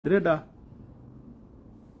Ndirenda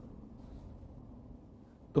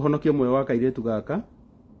tuhonokie moyo wa kairitu gaka.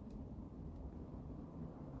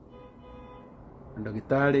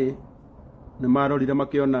 Ndagitari ni marorire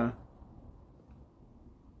makiona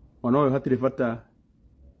mwana uyu hatire bata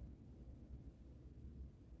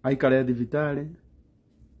aikare thibitari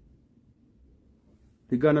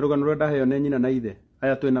tigana rugano rwa ndaheo ne nyina na ithe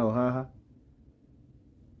aya twinao haha.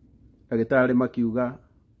 Ndagitari makiuga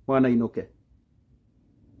mwana inuke.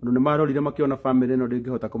 Andu ni marorire makiona family no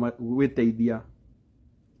ndingihota gwiteithia.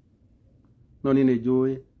 No ni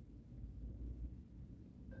njui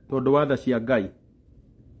tondu watha cia Ngai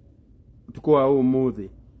utuko wa umuthi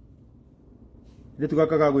ndi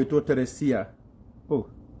tugakaga gwitwo Teresia.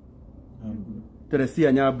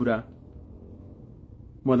 Teresia Nyambura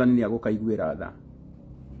mwathani ni agukaiguira tha.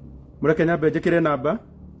 Mureke nyambe njikire namba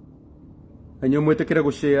enyu mwitikire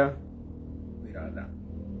gushare wira tha.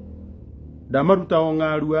 Ndamaruta o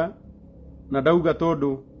ngarua na ndauga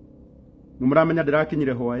tondu numuramenya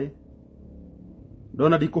ndirakinyire hwai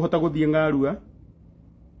ndona ndikuhota guthie ngarua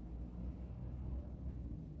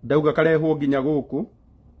ndauga karehwo nginya guku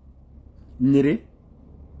Nyiri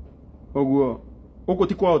oguo uku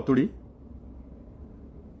ti kwao turi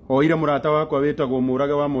hoire murata wakwa witagwo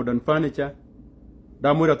Murage wa Modern Furniture.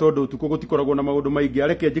 Ndamwira tondu utuko gutikoragwo na maundu maingi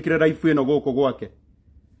areke njikire life ino guku gwake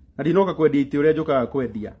na ndinoka kwendia iti uria njukaga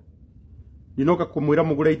kwendia. Ndinoka kumwira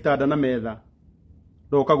mugure itanda na metha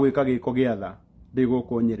ndoka gwika giko giatha ndi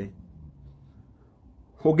guku Nyiri.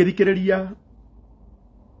 Ungithikiriria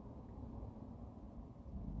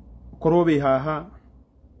korwo wi haha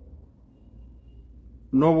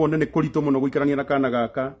no wone ni kurito muno guikarania na kana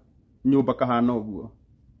gaka nyumba kahana uguo.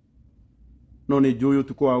 No ni njui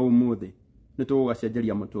utuko wa umuthi ni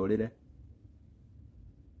tugugacenjeria muturire.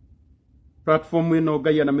 Platform ino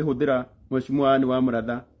Ngai ana mihudira Mheshimiwa ni wa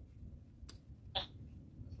Muratha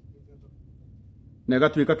na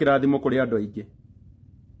gatwika kirathimo kuri andu aingi.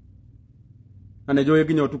 Ane njui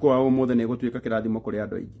nginya utuko wa umuthi ni gutwika kirathimo kuri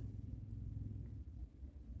andu aingi.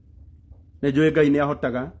 Ne njui Ngai ni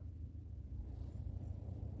ahotaga.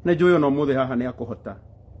 Ne njui ono umuthi haha ni akuhota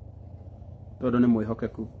tondu ni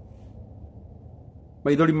mwihokeku.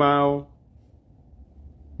 Maithori mao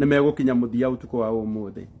ni megukinya muthia utuko wa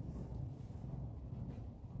umuthi.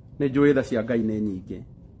 Ne njui tha cia Ngai ni nyingi.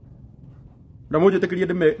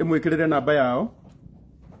 Ndamujitikiririe ndimwikirire namba yao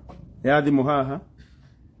ya thimu haha.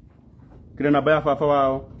 Kire namba ya baba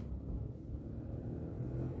wao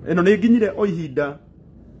eno ni nginyire o ihinda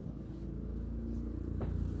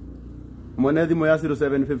mwene thimu ya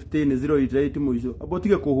 0715 088 mwisho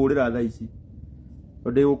abotige kuhurira tha ici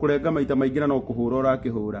ndi gukurenga maita maingi na no kuhura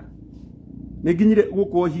urakihura. Ni nginyire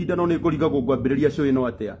guko ihinda no ni nguriga gungwambiriria show ino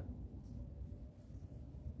atia.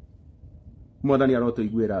 Mwathani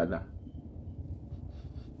arotuiguira tha.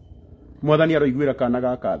 Mwathani aroiguira kana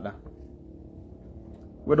gaka tha.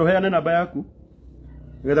 Wendo heane namba yaku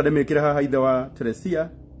nigetha ndimikire haha ithe wa Teresia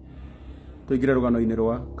tuigire rugano-ini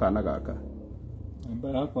rwa kana gaka. Namba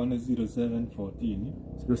yakwa ni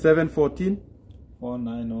 0714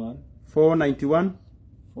 491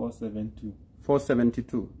 472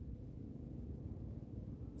 472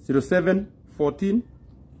 0714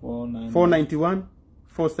 491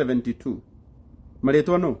 472.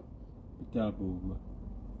 Maritwa no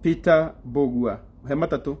Peter Bogua. He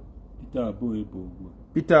matatu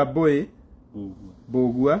Peter Boy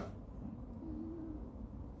Bogua.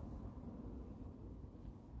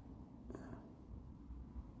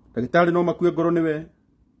 Ndagitari no makue ngoro niwe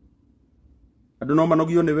andu no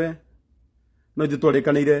manogio niwe no ithu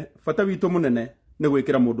twarikanire bata witu munene ni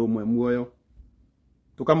gwikira mundu umwe muoyo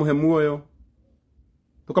tukamuhe muoyo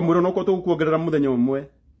tukamwira no ko tukuongerera muthenya umwe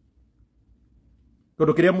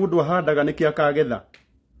tondu kiria mundu ahandaga niki akagetha.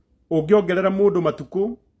 Ungiongerera mundu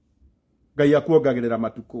matuku Ngai akuongagirira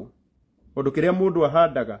matuku. Tondu kiria mundu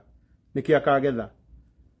ahandaga niki akagetha.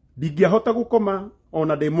 Ndingiahota gukoma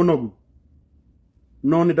ona ndi munogu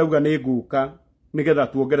no ni ndauga ni nguka nigetha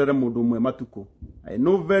tuongerere mundu umwe matuku. I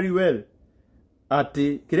know very well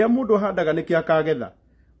ati kiria mundu ahandaga niki akagetha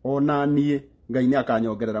ona nie Ngai ni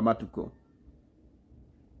akanyongerera matuku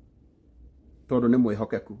tondu ni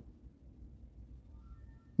mwihokeku.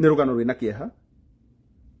 Ni rugano rwina kieha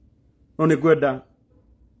no ni gwenda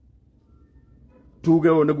tuge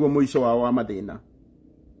o niguo muico wa mathina.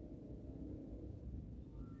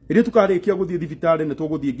 Iri tukarikia guthie thibitari ni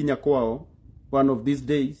tuguthie nginya kwao one of these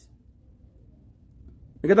days.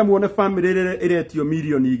 Nigetha muone family iretio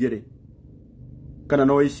milioni 2 kana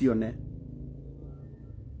no icione.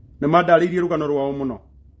 Ne madaririe rugano rwao muno.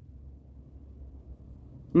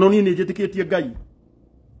 No ni njitikitie Ngai.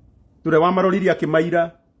 Ture wa maroririe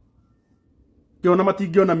akimaira kiona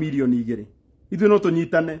matingiona milioni igiri ithuĩ no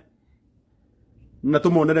tũnyitane na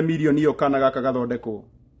tũmonere milioni iyo kana gaka gathondekwo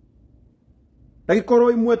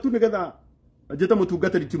ndagikorwo imwe tu nigetha njĩte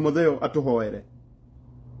mũtungatĩri Timotheo atũhoere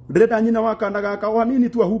ndĩrenda nyina wa kana gaka o hanini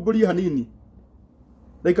tu ahumburie hanini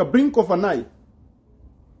like a blink of an eye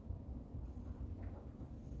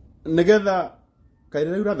nigetha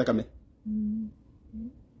kairĩra yura thakame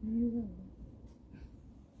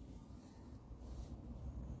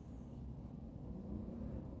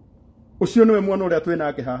ucio niwe mwana uria twi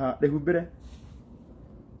nake haha rihumbire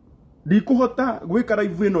ndikuhota gwika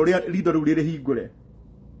live ino ria ritho riu riri hingure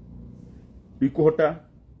ndikuhota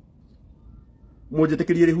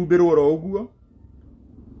munjitikirie rihumbirwo ro uguo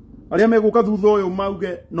aria meguka thutha uyu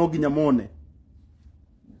mauge no nginya mone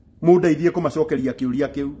mundeithie kumacokeria kiuria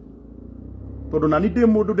kiu tondu nani ndi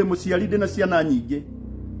mundu ndi muciari ndi na ciana nyingi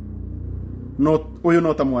no uyu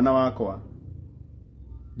no ta mwana wakwa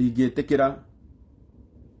ndingitikira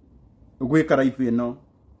gwika live ino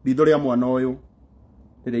ritho ria mwana uyu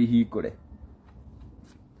riri ihingure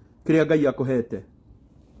kiria Ngai akuhete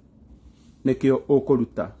nikio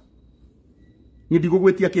ukuruta ni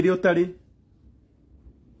ndigugwitia kiria utari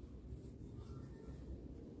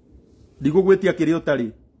ndigugwitia kiria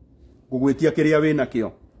utari gugwitia kiria wina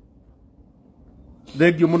kio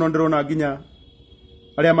thengio muno ndirona nginya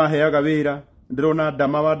aria maheaga wira ndirona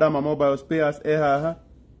Ndama wa Ndama Mobile Spares haha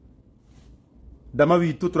Ndama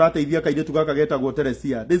witu turateithia kaire tugaka getagwo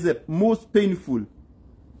Teresia. This is the most painful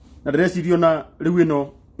na ndĩreciria na rĩu ĩno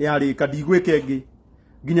yarĩka ndigwĩka ĩngĩ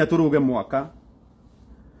nginya tũrũge mwaka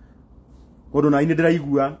ũndũ na ini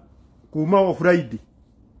ndĩraigua kuma o Friday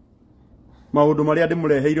maũndũ marĩa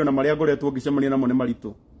ndĩmũreheire na marĩa ngoretwo ngĩcemania namo nĩ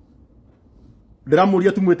maritũ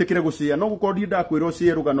ndiramũria tu mwĩtĩkĩre gũcĩa no gũkorwo ndakwĩrwo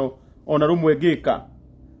cĩa rũgano ona rũmwe ngĩka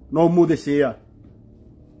no mũthĩ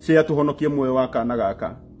cĩa tũhonokie muoyo wa kana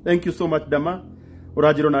gaka. Thank you so much Ndama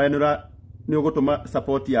ũranjĩrwo nawe nĩ ũgũtũma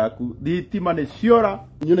support yaku thitima nĩ ciora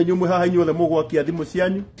inyuĩ nyumwe haha inyuothe mũgwakia thimũ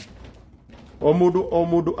cianyu o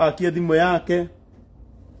mũndũ akie thimũ yake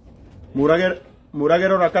murage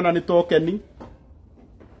rora kana nĩ tokeni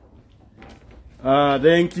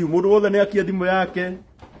thank you mũndũ wothe nĩ akie thimũ yake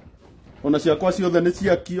ona ciakwa ciothe nĩ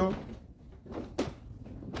ciakio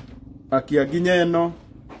akia nginya ĩno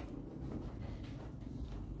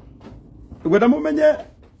gwenda mũmenye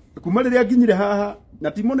kuma rĩrĩa nginyire haha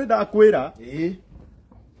na timo nĩ ndakwĩra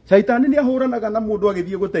Shaitani nĩ ahũranaga na mũndũ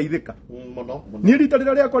agĩthiĩ gũteithĩka mũno niĩ rita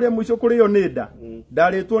rĩrĩa rĩakwa rĩa mũico kũrĩo nĩ nda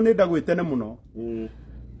ndarĩtwo nĩ nda gwĩtene mũno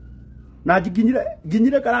na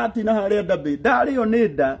nginyire karati na harĩa ndambĩ ndarĩo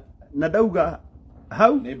nĩ nda na ndauga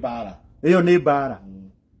hau nĩ mbara ĩyo nĩ mbara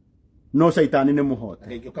no Shaitani nĩ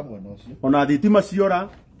mũhote ona thitima ciora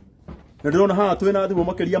na ndĩrona haha twĩna thimũ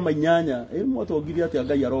makĩria mainyanya mwatongire atĩ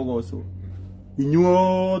Ngai arogocwo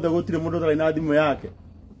inyuothe gũtirĩ mũndũ ũtarĩ na thimũ yake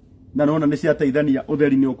na nona nĩ ciateithania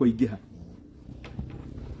ũtheri nĩ ũkũingĩha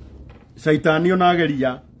Shaitani ona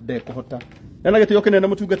ageria ndekũhota ena gĩtĩo kĩnene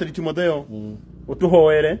mũtungatĩri Timotheo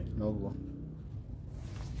ũtũhoere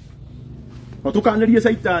no tukanĩrie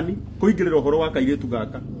Shaitani kũingĩrĩra ũhoro wa kairĩtu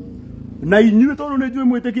gaka na inyuĩ tondũ nĩ njũĩ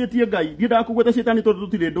mwĩtĩkĩtie Ngai ndiendaga kũgweta Shaitani tondũ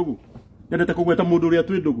tũtirĩ ndũgũ nyendete kũgweta mũndũ ũrĩa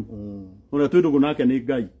twĩ ndũgũ ũrĩa twĩ ndũgũ nake nĩ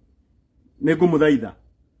Ngai nĩ ngũmũthaitha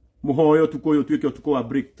muhoyo tuko ũyũ tuĩke ũtukũ wa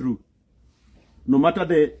breakthrough no matter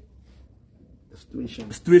the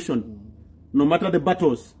situation no matter the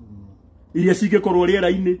battles iria cingĩkorwo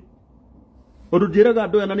rĩera-inĩ ũndũ njĩraga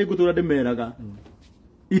andũ aya na nĩ ngũtũra ndĩmeraga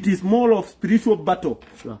it is more of spiritual battle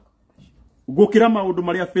gũkĩra maũndũ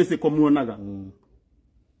marĩa physical muonaga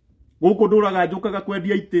gũkũ ndũraga njũkaga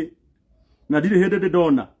kwendia itĩ na ndirĩ hĩndĩ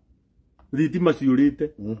ndona thitima ciũrĩte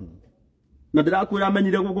na ndĩrakwĩra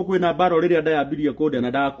amenyire gũkũ kwĩna mbaro rĩrĩa ndayambirie kũndia na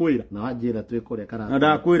ndakwĩra na wanjĩra twĩkũrĩa karata na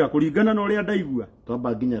ndakwĩra kũringana na ũrĩa ndaigua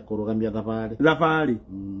twamba nginya kũrũgamia thabarĩ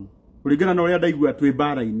kũringana na ũrĩa ndaigua twĩ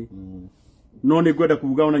mbara-inĩ no nĩ ngwenda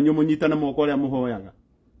kuuga ona inyuĩ mũnyitane moko ũrĩa mũhoyaga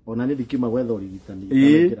ona nĩ ndikima gwetha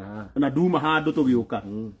ũrigitani na nduma handũ tũgĩũka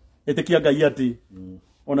ĩtĩkia Ngai atĩ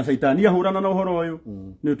ona Shaitani ahũrana na ũhoro ũyũ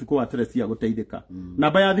nĩ ũtukũ wa Teresia gũteithĩka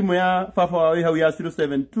namba ya thimũ ya baba wa wĩ hau ya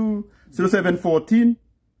 0714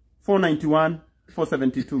 491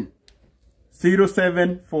 472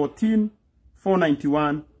 0714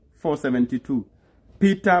 491 472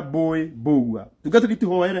 Peter Boy Bogua tugatũri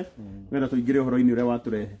tuhoere wenda tũingĩre ũhoro-inĩ ũrĩa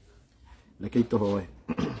watũrehe rekei tũhoe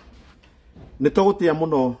nĩ tũgũtĩa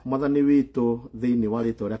mũno mwathani witũ thĩinĩ wa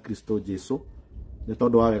rĩĩtwa rĩa Kristo Jesũ nĩ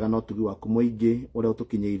tondũ wa wega na ũtugi waku mũingĩ ũrĩa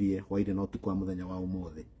ũtũkinyĩirie hwaĩ-inĩ na ũtukũ wa mũthenya wa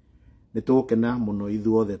ũmũthĩ nĩ tũgũkena mũno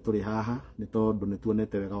ithuothe tũrĩ haha nĩ tondũ nĩ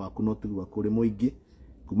tuonete wega waku na ũtugi waku ũrĩ mũingĩ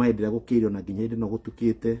kuma hĩndĩ ĩrĩa gũkĩire na nginya hĩndĩ ĩno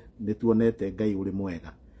gũtukĩte nĩ tuonete Ngai ũrĩ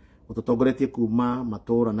mwega ututongoretie kuma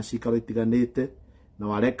matura na cikaro itiganite na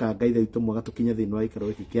wareka Ngai thaitu mwega tukinye thini wa ikaro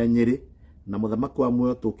giki kia Nyeri na muthamaki wa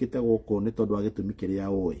muoyo tukite guku ni tondu wa gitumi kiria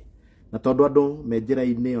oi na tondu andu me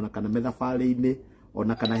njira-ini ona kana me thabari-ini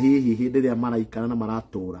ona kana hihi hindi ria maraikana na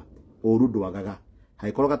maratura uru ndwagaga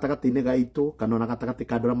haikorwo gatagati-ini gaitu kana ona gatagati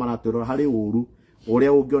ka andu maratura hari uru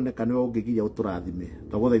uria ungioneka ni ungigiria uturathime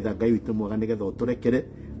twaguthaitha Ngai witu mwega nigetha uturekere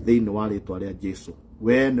thini wa ritwa ria Jesu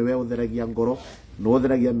we niwe utheragia ngoro no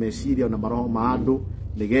utheragia meciria ona maroho ma andu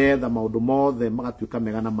nigetha maundu mothe magatuika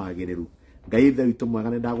mega na magiriru Ngai the witu mwega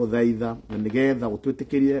ni ndaguthaitha na nigetha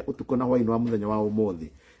utwitikirie utuko na hwaini wa muthenya wa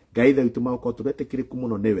umuthi Ngai the witu mwega tugetikiriku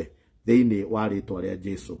muno niwe thini wa ritwa ria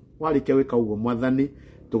Jesu warike wika uguo mwathani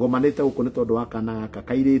tugomanite guku ni tondu wa kana gaka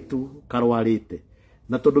kairitu karwarite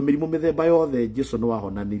na tondu mirimu mithemba yothe Jesu no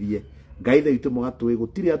wahonanirie Ngai the witu mwega twi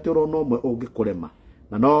gutiri ati urona umwe ungikurema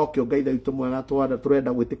na no kio Ngai the witu mwega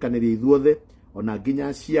turenda gwitikaniria ithuothe ona nginya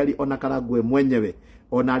aciari ona Karangu mwenyewe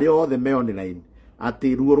ona ari othe me online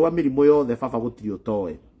ati ruo rwa mirimu yothe baba gutiri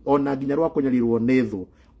utoe ona nginya rwa kunyarirwo ni thu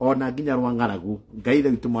ona nginya rwa ngaragu Ngai the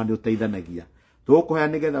witu mwega uteithanagia tukuhoya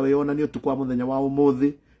nigetha wiyonanie utuku wa muthenya wa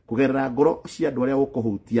umuthi kugerera ngoro cia andu aria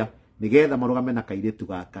ukuhutia nigetha marugame na kairitu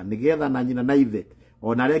gaka nigetha na nyina na ithe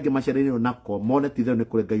ona aria angi maciarĩirwo nako mone tithio ni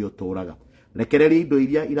kuri Ngai uturaga rekereria indo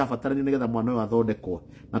iria irabatarania nigetha mwana uyu athondekwo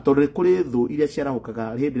na tondu ni kuri thu iria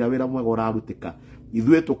ciarahukaga hindi ria wira mwega urarutika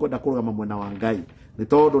ithuĩ tukwenda kurugama mwena wa Ngai ni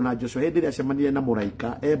tondu na Joshua hindi ria cemanirie na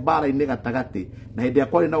muraika bara-ini gatagati na hindi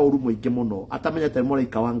akwari na uru muingi muno atamenyete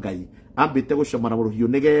muraika wa Ngai ambite gucomara ruhiu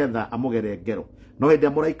nigetha amugere ngero no hindi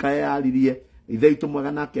muraika yaririe ithe witu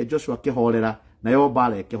mwega nake Joshua kihorera nayo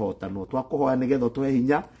bara ikihotanwo twakuhoya nigetha tuhe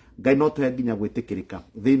hinya Ngai no tuhe nginya gwitikirika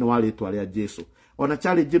thini wa ritwa ria Jesu ona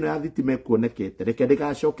challenge ino ya thitime kuonekete reke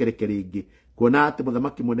ndigacokereke ringi kuona ati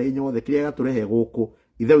muthamaki mwene hinya wothe kiria gaturehe guku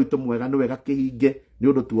ithe witu mwega ni wega kihinge ni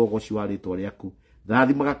undu tu ogoci wa ritwa riaku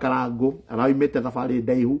thathimaga Karangu araumite thabari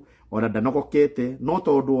ndaihu ona ndanogokete no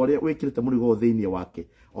tondu uria wikirite murigo thini wake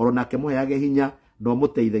oronake muheage hinya no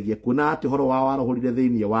muteithagie kuona ati horo wa warohurire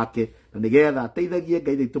thini wake na nigetha ateithagie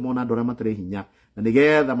Ngai thaitu mona andu aria matire hinya na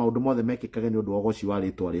nigetha maundu mothe mekikage ni undu ogoci wa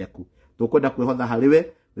ritwa riaku tukwenda kwihotha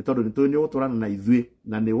hariwe ni tondu ni tunyu turana na ithui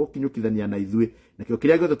na ni ukinyukithania na ithui na kio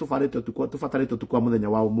kiria giothe tubatarite tukwa muthenya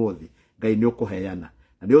wa umuthi Ngai ni ukuheana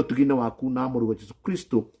na ni utugine waku na murugo Jesu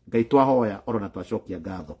Kristo Ngai twahoya orona twacokia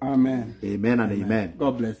ngatho Amen. Amen and amen.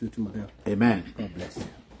 God bless you Tumor. Amen. God bless you.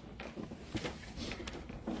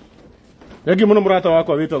 Regi muno murata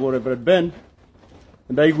wakwa witagwo Reverend Ben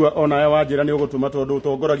ndaigua ona ya wanjira ni ugutuma tondu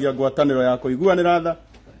utongoragia ngwataniro ya kuiguanira tha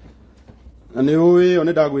na ni uwi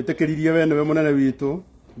oni ndagwitikiririe we niwe munene witu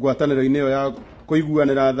ngwataniro-ini yo ya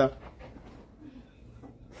kuiguanira tha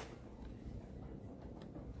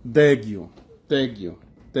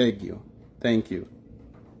thank you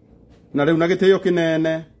na riu na gitio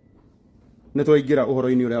kinene ni twaingira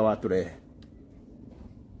uhoro-ini uria waturehe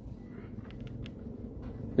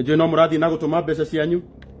nijui no murathi na gutuma mbeca cianyu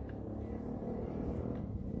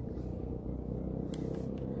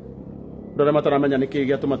ndore mataramenya niki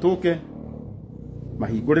giatuma tuke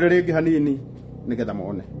mahingurire ringi hanini nigetha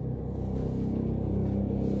mone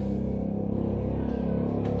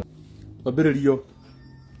twambiririo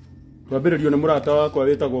ni murata wakwa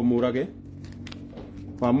witagwo Murage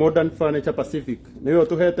wa Modern Furniture Pacific niwe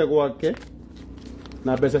utuhete gwake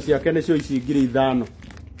na mbeca ciake nicio ici 5,000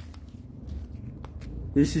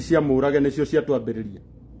 ici cia Murage nicio cia twambiriria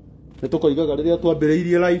ni tukoigaga riria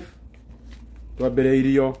twambiriirie live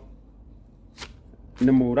twambiriirio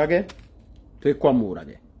ni Murage twikwa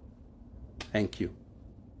Murage. Thank you.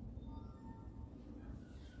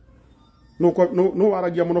 No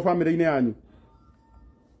waragia muno family-ini yanyu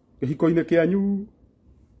gihiko-ini kianyu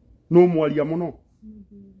no mwaria muno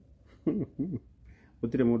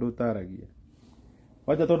gutire mundu utaragia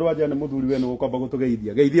wacha tondu waja ni muthuri we no kwamba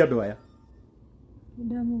gutugeithia geithia andu aya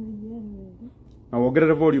na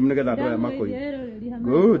wongerere volume nigetha andu aya makoi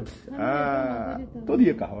good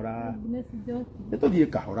tuthie kahora tuthie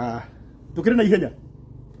kahora tukire na ihenya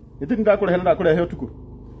nitinga kurehe na kurehe utuku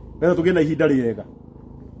wewe tugie na ihinda riega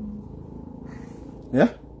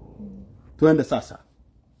tuende sasa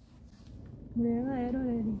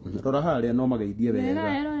rora haria no mageithie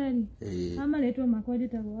wega ama letwa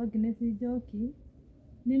makwendetagwo Agnes Njoki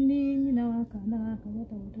nini nyina wa kana gaka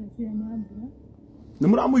gatagwo Teresia Mambura ni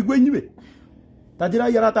muramuigua inyuĩ ta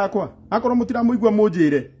njirai arata akwa akorwo mutiramuigua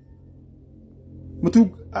munjire mutu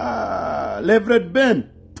Reverend Ben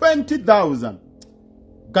 20,000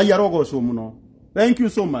 Ngai arogocwo muno. Thank you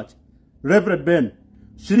so much Reverend Ben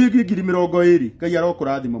ciringi 20,000 Ngai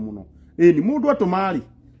arokurathima muno ni mundu atumari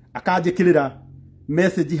akanjikirira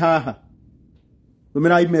message haha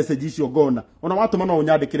Numirai message icio ngona. Ona watuma no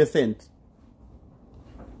unyandikire send.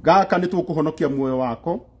 Gaka ni tukuhonokia muoyo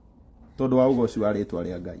wako tondu wa ugoci wa ritwa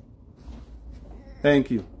ria Ngai.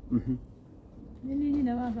 Thank you. Nini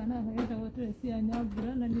nyina baba na kagetagwo Teresia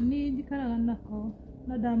Nyambura na nini njikaraga nako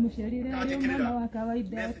na ndamuciarire ari mwana wa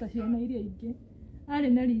kawaida ta ciana iria ingĩ ari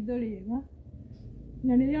na ritho rĩega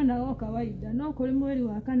na nĩrĩonaga o kawaida no kũrĩ mweri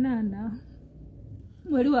wa kanana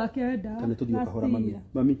mweri wa kenda kana tuthio kahora mami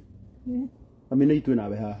mami nĩ itwe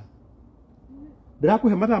nawe haha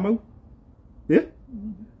ndĩrakũhe mathaa mau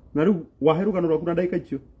na rĩu wahe rũgano rwaku na ndagĩka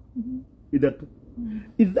icio ithatũ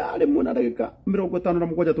ithaa rĩmwe na ndagĩka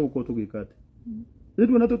 57 tũgũkorwo tũgĩka atĩ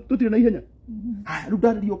rĩu na tũtirĩ na ihenya rĩu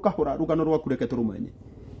ndarĩrio kahora rũgano rwaku reke tũrũmenye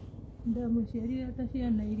ndamuciarire ta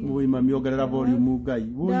ciana iria oi mami ongerera volume Ngai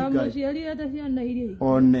ndamuciarire ta ciana iria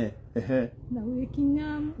one na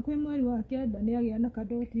gĩkinya kwĩ mweri wa kenda nĩagĩa na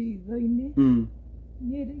kadoti ritho-inĩ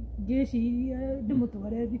ngĩciria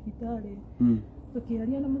ndĩmũtware thibitarĩ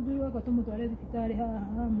tukiaria na mũthuri wakwa tumũtware thibitarĩ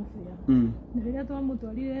haha Mũbĩa na rĩrĩa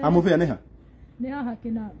twamũtwarire Mũbĩa nĩ ha nĩ haha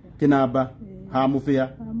Kinamba ha Mũbĩa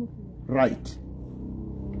right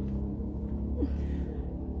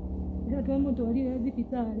rĩrĩa twamũtwarire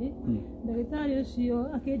thibitarĩ ndagĩtarĩ ũcio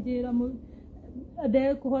akĩnjĩra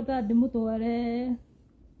ndekũhota ndĩmũtware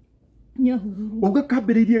Nyahururu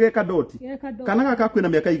ũgakambĩrĩirie geka doti kana gaka kwĩna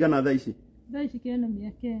mĩaka igana thaa ici kena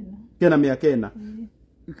mĩaka 4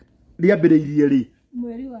 rĩambĩrĩirie rĩ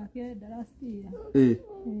mweri wa kenda last year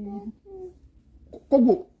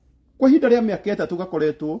koguo kwa ihinda rĩa mĩaka 3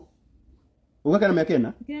 gakoretwo ugakena mĩaka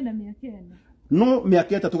 4 kena mĩaka 4 no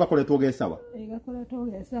mĩaka 3 gakoretwo ge sawa gakoretwo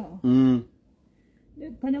ge sawa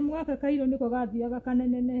kanyamu gaka kairũ nĩko gathiaga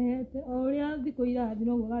kanenehete o ũrĩa thikũ irathi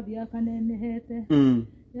noguo gathiaga kanenehete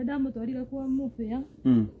rĩrĩa ndamũtwarire kwa Mũbĩa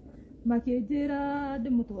makĩnjĩra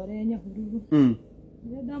ndĩmũtware Nyahururu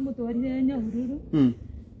rĩrĩa ndamũtwarire Nyahururu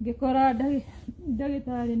ngĩkora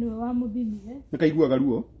ndagĩtarĩ nĩwe wamũthimire nĩkaiguaga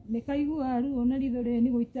ruo na ritho rĩrĩ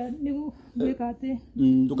nĩgwĩka atĩ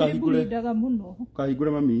nĩbũrindaga mũno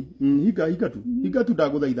kahingũre mami hinga tu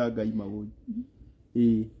ndagũthaitha Ngai maũi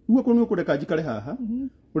rĩu okorwo nĩ ũkũreka njikare haha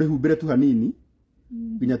ũrĩhumbĩre tu hanini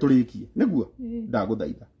nginya tũrĩkie nĩguo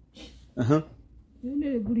ndagũthaitha rĩu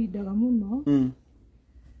nĩrĩbũrindaga mũno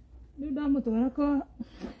rĩu ndamũtwara kwa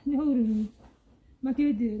Nyahururu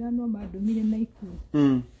makĩnjĩra no mandũmire Naikuru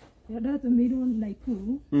rĩrĩa ndatũmĩirwo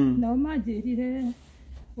Naikuru nao manjĩrire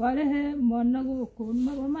warehe mwana gũkũ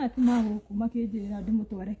maya ti ma gũkũ makĩnjĩra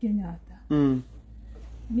ndĩmũtware Kenyatta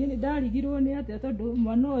niĩ nĩndarigirwo nĩ atĩa tondũ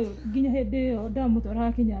mwana ũyũ nginya hĩndĩ ĩyo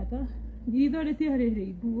ndamũtwaraga Kenyatta ritho rĩtiarĩ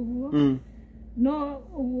rĩimbu ũguo no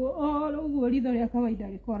ũguo ritho rĩa kawaida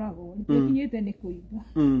rĩkoragwo rĩtikinyĩte nĩ kũimba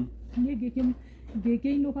niĩ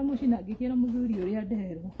ngĩkĩinũka mũciĩ na ngĩkĩra mũthuri ũrĩa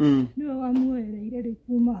nderwo nĩwe wamuoereire rĩu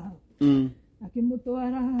kuma hau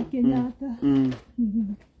akĩmũtwara Kenyatta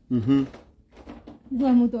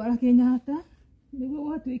amũtwara Kenyatta nĩguo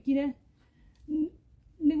gwatuĩkire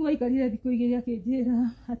nĩguo aikarire thikũ igĩrĩ akĩnjĩra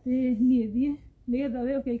atĩ niĩ thiĩ nĩgetha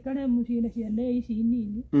we ũkaikare mũciĩ na ciana ici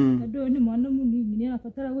nini tondũ ũyũ nĩ mwana mũnini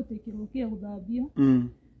nĩarabatara gũtĩkĩrwo kĩa gũthambio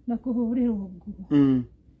na kũhũrĩrwo nguo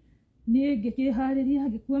niĩ ngĩkĩharĩria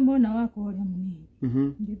ngĩkua mwana wakwa ũrĩa mũnini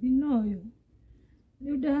ngĩthiĩ na ũyũ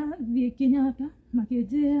rĩu ndathiĩ Kenyatta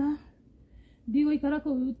makĩnjĩra ndigũikara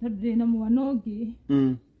kũu tondũ ndĩna mwana ũngĩ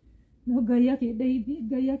no Ngai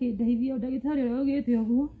akĩndeithia ndagĩtarĩ ũrĩa augĩte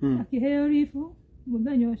ũguo akĩheo ribu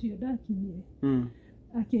mũthenya ũcio ndakinyire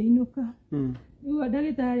akĩinũka rĩu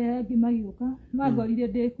ndagĩtarĩ aya angĩ magĩũka mangorire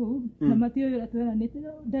ndĩ kũu na matiũĩ ũrĩa tweranĩte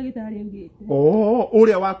ndagĩtarĩ augĩte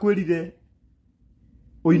ũrĩa wakwĩrire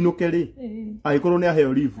uinuke rĩ agĩkorwo nĩ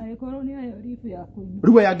aheo ribu ya kũinũka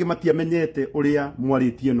rĩu aya angĩ matiamenyete ũrĩa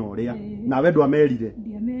mwarĩtie na ũrĩa nawe ndwamerire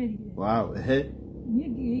ndiamerire wow niĩ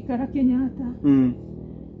ngĩikara Kenyatta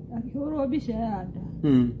akĩhũrwo mbica ya nda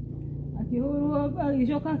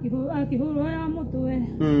agĩcoka akĩhũrwo ya mũtwe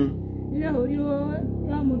rĩrĩa ahũrirwo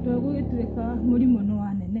ya mũtwe gũgĩtuĩka mũrimũ nĩ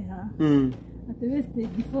waneneha atĩ wĩ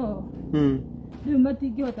stage 4 rĩu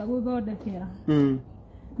matingĩhota gũthondekera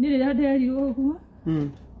niĩ rĩrĩa nderirwo ũguo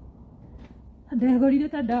ndegorire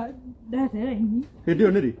ta ndate-raini hĩndĩ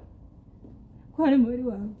ĩyo nĩrĩ kwarĩ mweri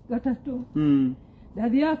wa gatatũ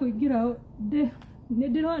ndathiaga kũingĩra hĩndĩ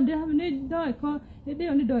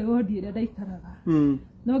ĩyo nĩndoĩ wondi ĩrĩa ndaikaraga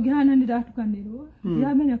no ngĩhana nĩndatukanĩrwo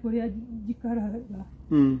ndiramenya kũrĩa njikaraga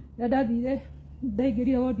rĩrĩa ndathire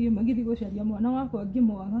ndaingĩrire wondi ĩmwe ngĩthiĩ gũcaria mwana wakwa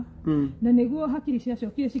ngĩmwaga na nĩguo hakiri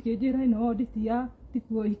ciacokire cikĩnjĩra ĩno wondi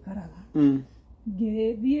tikuo ikaraga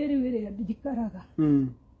ngĩthiĩ rĩu ĩrĩa njikaraga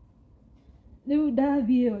Riu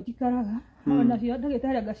ndathie njikaraga ona cio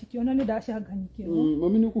ndagĩtarĩ agacikiona nĩ ndacanganyikirwo.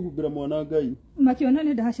 Mami nĩ ũkũhumbĩra mwana Ngai. Makiona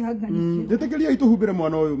nĩ ndacanganyikirwo. Ndetĩkĩriai tũhumbĩre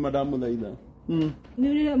mwana ũyũ madam Thaitha. Nĩ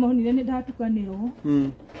rĩrĩa monire nĩ ndatukanĩrwo.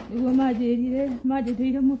 Nĩguo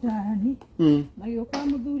manjĩrĩire mũtarani. Magĩũka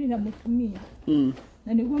mũthuri na mũtumia.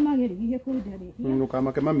 Na nĩguo mageririe kũnjarĩria.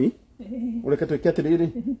 Ndũkamake mami. Ũreke twĩke atĩrĩrĩ.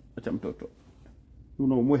 Acha mtoto. Rĩu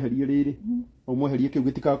no ũmweherie rĩrĩ. Ũmweherie kĩu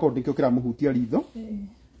gĩtigakorwo nĩkĩo kĩramũhutia ritho.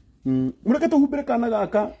 Mũreke tũhumbĩre kana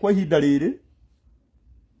gaka kwa ihinda rĩrĩ.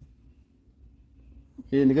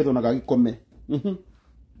 Nĩgetha ona gagĩkome.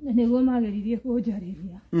 Na nĩguo mageririe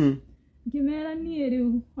kũnjarĩria. Ngĩmera niĩ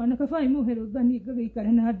rĩu ona kabai mũhe rũtha niĩ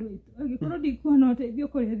ngagĩikare na andũ aitũ. Angĩkorwo ndikuona ũteithio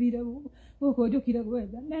kũrĩa thire gũkũ njũkire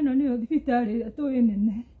gwetha. Na ĩno nĩyo thibitarĩ ĩrĩa tũĩ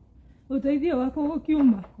nene. Ũteithio wakwa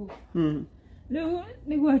gũkiuma kũ. Rĩu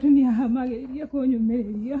nĩguo atumia aya mageririe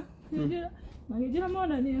kũnyũmĩrĩria. Magĩnjĩra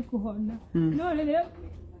mwana nĩ ekũhona. No rĩrĩa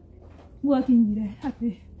gwakinyire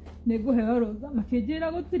atĩ nĩ ngũheo rũtha makĩnjĩra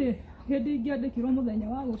gũtirĩ hĩndĩ ingĩandĩkirwo mũthenya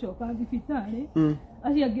wa gũcoka thibitarĩ.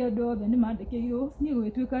 Acio angĩ andũ othe nĩ mandĩkĩirwo niĩ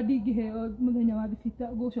gũgĩtuĩka ndingĩheo mũthenya wa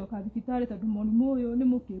gũcoka thibitarĩ tondũ mũrimũ ũyũ nĩ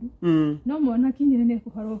mũkĩru. No mwana akinyire nĩ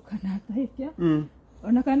ekũharũka na atahĩke.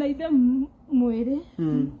 Ona kana ithe mwĩrĩ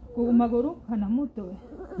magũrũ kana mũtwe.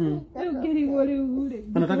 Rĩu ngĩrigwo rĩu rĩ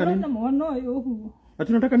ndĩrona mwana ũyũ ũguo.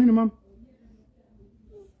 Ati unataka nini mama?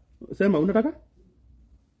 Sema unataka?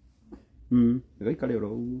 Gaikare oro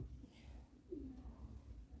ũguo.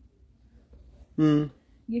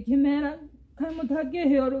 Ngĩkĩmera kana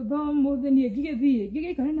mũtangĩheo rũtha ũmũthĩ niĩ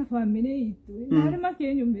ngĩgĩikare na bamĩrĩ itũ. Marĩ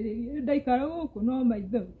makĩnyũmĩrĩria ndaikara gũkũ no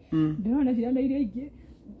maitho. Ndĩrona ciana iria ingĩ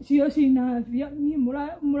cio cina afya niĩ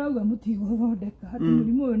mũrauga mũtigũthondeka atĩ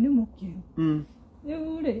mũrimũ ũyũ nĩ mũkĩru.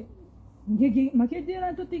 Rĩu rĩ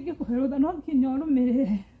makĩnjĩra tũtingĩkũhe rũtha no nginya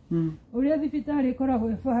ũrũmĩrĩre ũrĩa thibitarĩ ĩkoragwo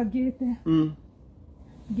ĩbangĩte.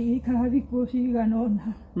 Ngĩgĩikara thikũ cigana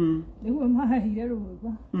ũna nĩguo maheire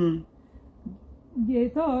rũtha.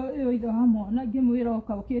 Ngĩĩta ũyũ ithe wa mwana ngĩmwĩra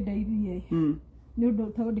oka ũkĩndeithie nĩ ũndũ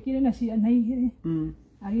tondũ ndĩkĩrĩ na ciana igĩrĩ.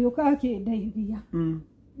 Agĩũka akĩndeithia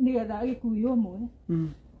nĩgetha agĩkui ũmwe.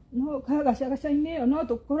 No gacagaca-inĩ ĩyo no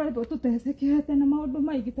tũkoretwo tũtecekete na maũndũ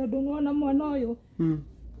maingĩ tondũ nĩwona mwana ũyũ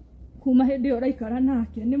kuma hĩndĩ ĩyo ũraikara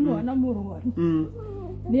nake nĩ mwana mũrwaru.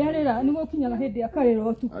 Nĩarĩra nĩgũkinyaga hĩndĩ akarĩra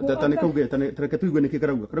ũtukũ. Tata nĩkauge tareke tuigue nĩkĩ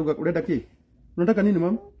karauga ũrenda kĩ? Unataka nini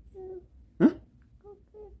mama?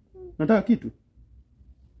 Nataka kitu?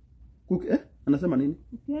 Anasema nini?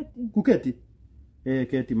 Kuketi. Kuketi?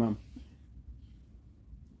 Keti mama.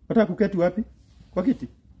 Unataka kuketi wapi? Kwa kiti?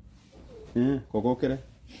 Kogokere.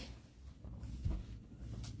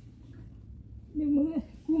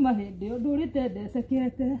 Kuma hĩndĩ ĩyo ndũrĩte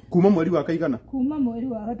ndecekete. Kuma mweri wa kaigana? Kuma mweri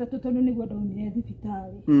wa gatatũ tondũ nĩguo ndaumire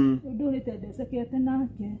thibitarĩ. Ndũrĩte ndecekete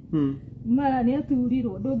nake. Mara nĩ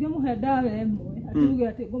aturirwo ndũngĩmũhe ndawa ĩmwe atuge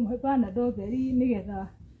atĩ ngũmũhe Panadol theri nĩgetha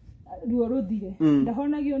ruo rũthire.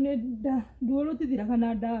 Ndahonagio nĩ ruo rũtithiraga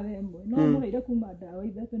na ndawa ĩmwe no mũheire kuma ndawa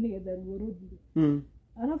ithatũ nĩgetha ruo rũthire.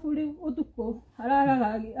 Arabu rĩu ũtukũ araraga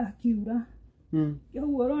akiura.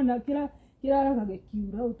 Ũguo ũrona kĩraraga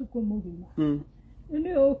gĩkiura ũtukũ mũgima.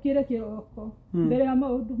 Nĩ ũkĩre kĩroko mbere ya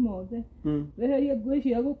maũndũ mothe weherie nguo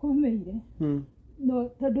icio gũkomeire. No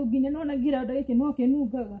tondũ nginya nona gĩranda gĩkĩ no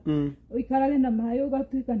kĩnungaga. Ũikarage na maĩ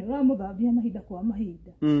ũgatuĩka nĩ ũramũthambia mahinda kwa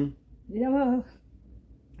mahinda. Rĩrĩa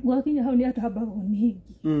gwakinya hau nĩ atambagwo nĩ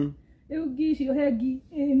ngi. Rĩu ngi icio he ngi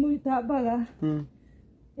ĩmũtambaga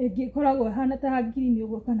ĩngĩkoragwo ĩhana ta ngirini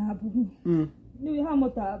ũguo kana mburu. Rĩu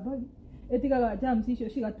hamũtamba ĩtigaga germs icio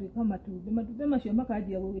cigatuĩka matumbĩ. Matumbĩ macio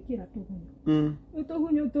makanjia gũgĩkĩra tũgunyũ. Rĩu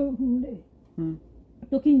tũgunyũ tũu rĩ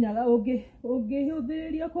tũkinyaga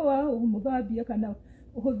ũngĩhũthĩrĩria kwa mũthambia kana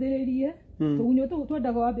ũhũthĩrĩrie tũgunyũ tũu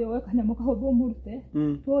twendaga wambe woe kanyamũ kahũthũ mũrute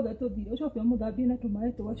tuothe tũthire ũcoke ũmũthambie na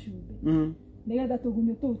tũmaĩ twa cumbĩ nĩgetha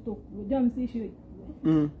tũgunyũ tũu tũkue germs icio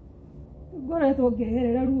ikue. Ngoretwo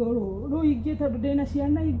ngĩgerera ruo rũingĩ tondũ ndĩna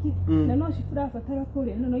ciana ingĩ na no cirabatara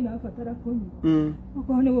kũrĩa na no irabatara kũnyua.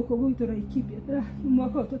 Okorwo nĩ gũkũ gwitũ Laikipia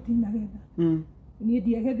mwaka ũyũ tũtinagetha. Niĩ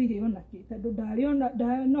ndiagethire ona kĩ tondũ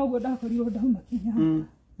ndarĩ noguo ndakorirwo ndauma Kenyatta.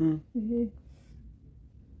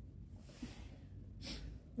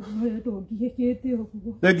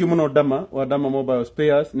 Thank you muno Dama wa Dama Mobile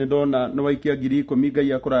Spares nĩ ndona nĩ waikia 10,000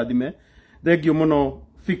 Ngai akũrathime. Thank you muno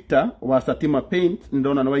Victor wa Satima Paint nĩ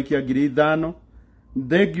ndona nĩ waikia 5,000.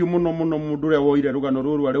 Thank you muno mũndũ ũrĩa woire rũgano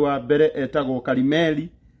rũrũ arĩ wa mbere etagwo Karimeli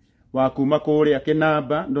wa kuma kũrĩa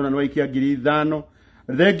Kĩnamba ndona nĩ waikia 5,000.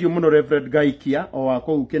 Thank you muno Reverend Gaikia o wa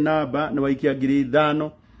kũu Kĩnamba nĩ waikia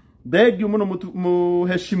 5,000. Thank you muno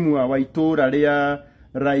mũheshimiwa wa itũra rĩa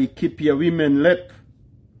Laikipia Women Rep.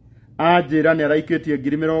 Ajira nĩ araikĩtie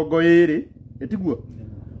 20,000 etiguo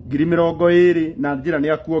 20 na njira ni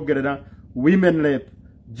akuongerera women rep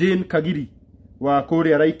Jane Kagiri wa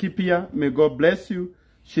kuria Laikipia. May God bless you.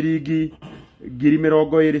 Shiringi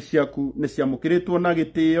 20 ciaku ni ciamukiritwo na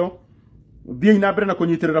gitio. Thie na mbere na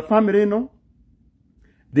kunyitirira family no.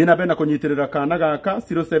 Thie na mbere na kunyitirira kana gaka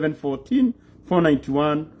 0714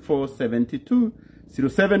 491 472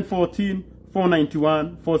 0714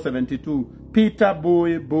 491 472. Peter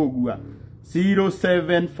Boy Bogua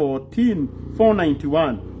 0714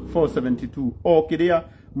 491 472. O kiria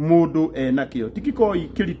mundu enakio tikiko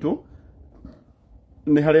ikirito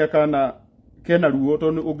ni haria kana kena ruo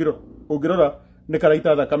tondu ungirora ni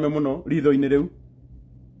karaita thakame muno ritho-ini riu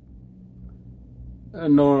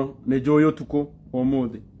no ni njui utuku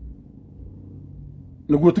umuthi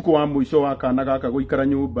niguo utuku wa muico wa kana gaka guikara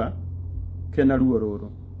nyumba kena ruo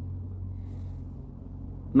ruru.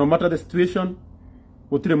 No matter the situation,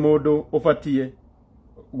 gutire mundu ubatie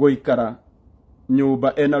guikara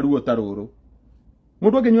nyumba ena ruo ta ruru.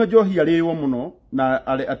 Mundu angenyua njohi ariwo muno na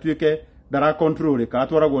atuike ndara control ka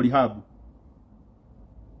atwaragwo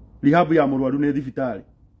rehab ya murwaru ni thibitari.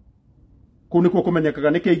 Kuu nikuo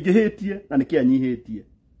kumenyekaga niki ingihitie na niki anyihitie.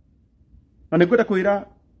 Na ningwenda kwira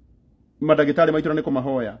madagitari maitu ni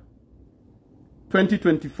kumahoya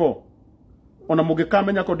 2024 ona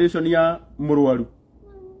mugikamenya condition ya murwaru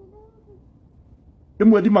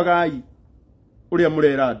rimwe thimagai uria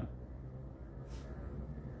murera andu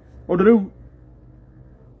undu riu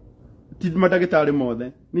ti madagitari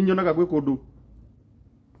mothe ni nyonaga gwi kundu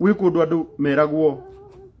andu meragwo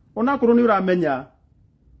ona korwo ni uramenya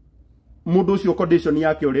mundu ucio condition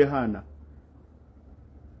yake uri hana.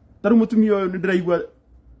 Taru mutumia uyu ni ndiraigua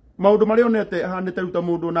maundu maria onete hanite ruta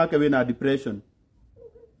mundu nake wina depression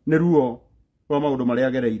ni ruo wa maundu maria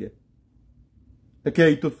agereire.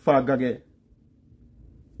 Rekei tubangage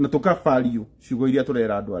na tukafario ciugo iria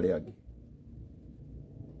turera andu aria angi.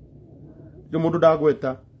 Yo mundu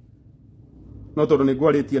ndagweta no tondu ni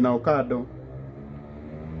ngwaritie nao kando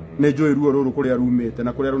ni njui ruo ruru kuria rumite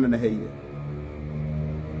na kuria runeneheire.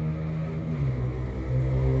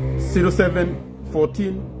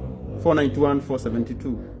 0714 491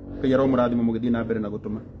 472. Kayaro murathimo mugithii na mbere na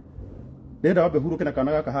gutuma. Ndenda wambe huruke na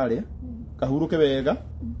kana gaka haria kahuruke wega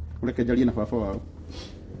ureke jarie na baba wao.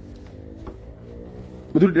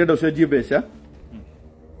 Muthuri ndenda ucenjie mbeca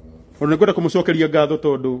ona ngwenda kumucokeria ngatho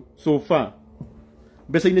tondu so far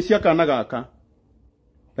mbeca-ini cia kana gaka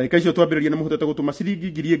ndagika icio twambiririe ni muhotete gutuma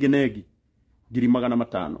ciringi ngiri ingi nengi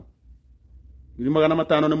 500,000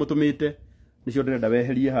 500,000 ni mutumite nicio ndirenda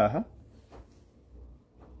weherie haha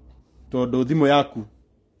tondu thimu yaku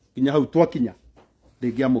kinya hau twakinya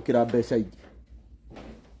ndingiamukira mbeca ingi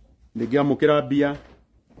ndingiamukira mbia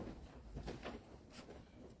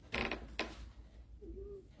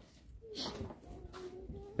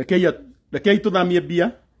rekei tuthamie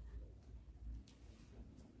mbia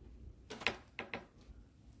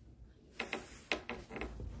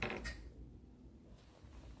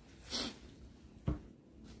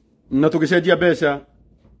na tugicenjia mbeca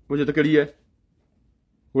mujetekerie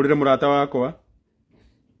urire murata wakwa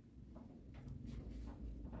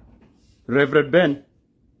Reverend Ben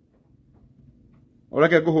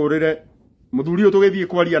orake nguhurire muthuri uyu tugithie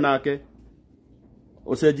kwaria nake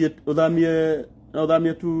ucenjie uthamie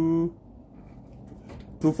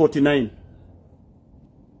 249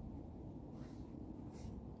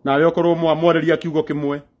 na rio korwo mwamoreria kiugo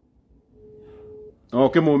kimwe o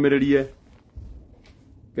kimumiririe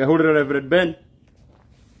kehurire Reverend Ben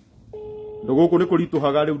nduguku ni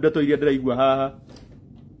kurituhaga riu ndeto iria ndiraigua haha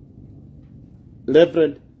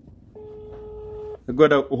Reverend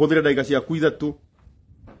ngwenda uhuthire ndagika ciaku ithatu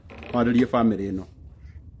waririe family ino.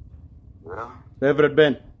 Reverend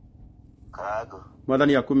Ben Karangu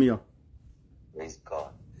mwathani akumio. Praise God.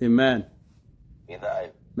 Amen. Githai.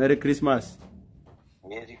 Merry Christmas.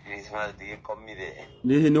 Merry Christmas di komire.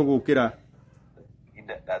 Nihi nugukira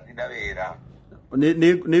Ndathina wira.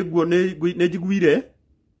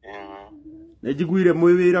 Ni njiguire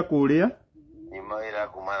mwi wira kuria Ni mawira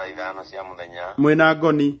kumara ithano cia muthenya mwina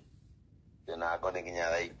ngoni na ngoni nginya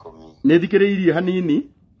thaa 10 ni thikiriirie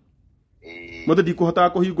hanini muthe ndikuhota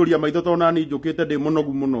kuhinguria maitho tona ni njukite ndi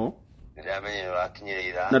munogu muno ndamenye urakinyire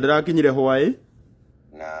ira na ndirakinyire hwai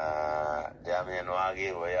na ndamenye no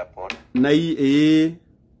agirwo airport na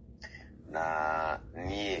na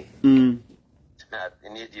nie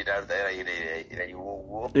ni jira daira ira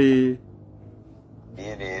yugo ni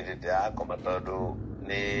ndakoma tondu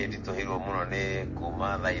ni ndituhirwo muno ni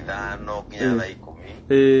kuma thaa 5 nginya thaa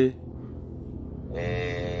 10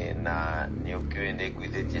 na ni ukiwe ndi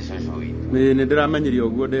kwithitie cucu itu ni ndiramenyeria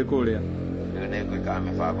uguo ndi kuria riu ni gwika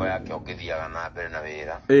mibango yake ukithiaga na mbere na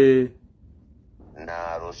wira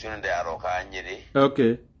na Rucio nde aroka Nyeri.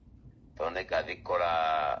 Okay. Tone kathi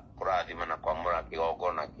kurathimana kwa mura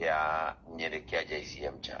kigongona kia Nyeri kia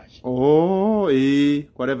JCM Church. Oh,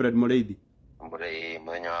 kwa Reverend Mureithi.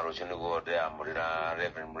 Muthenya wa rucio niguo ndiamurira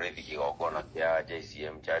Reverend Mureithi kigongona kia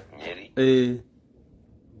JCM Church Nyeri.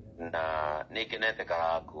 Na nikenete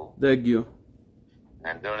Karangu. Thank you.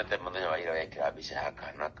 Na ndonete muthenya wa ira wekira mbica ya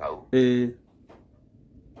kana kau.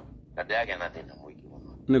 Na ndiagena thina mwingi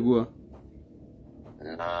muno. Niguo.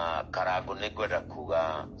 Na Karangu nĩ ngwenda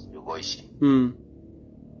kuga ciugo ici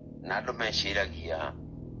na andũ meciragia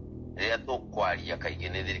rĩrĩa tũkwaria kaingĩ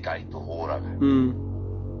nĩ thirikari tũhũraga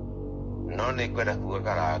no nĩ ngwenda kuga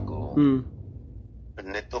Karangu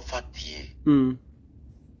nĩ tũbatiĩ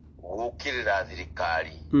gũkĩrĩra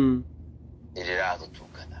thirikari ĩrĩa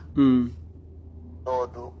ĩratũtungata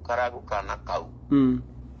tondũ Karangu kana kau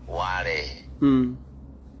warehe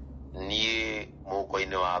niĩ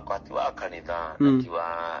mũhuko-inĩ wakwa ti wa kanitha na ti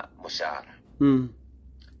wa mũcara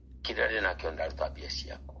kĩrĩa ndĩ nakĩo ndaruta mbia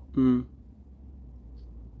ciakwa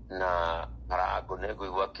na Karangu nĩ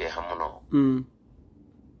ngũigua kĩeha mũno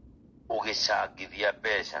ũgĩcangithia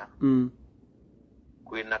mbeca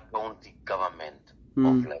kwĩna county government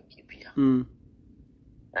of Laikipia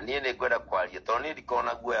na niĩ nĩ ngwenda kwaria tondũ niĩ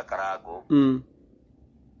ndikona guoya Karangu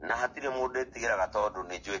na hatirĩ mũndũ ĩtigĩraga tondũ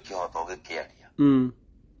nĩ njũĩ kĩhoto gĩkĩaria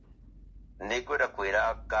nĩ ngwenda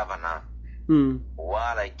kwĩra gavana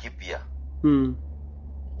wa Laikipia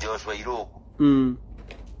Joshua Irũngũ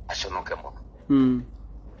aconoke mũno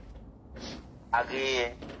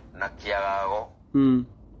agĩe na kĩagago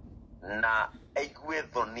na aigue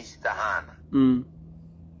thoni citahana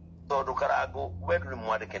tondũ Karangu we ndũrĩ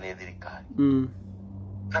mwandĩke nĩ thirikari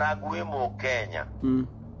Karangu wĩ Mũkenya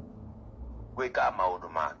gwĩka maũndũ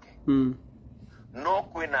make no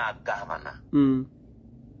kwĩna gavana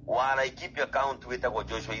wa Laikipia County wĩtagwo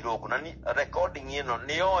Joshua Irũngũ na recording ĩno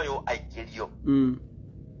nĩ oyũ aikĩrio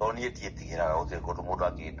tondũ niĩ ndiĩtigĩraga gũtirĩ kũndũ mũndũ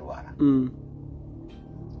angĩndwara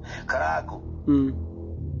Karangu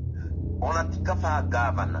ona ti kaba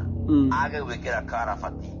gavana age gwĩkĩra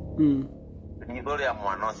karabati ritho rĩa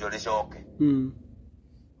mwana ũcio rĩcoke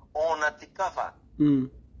ona ti kaba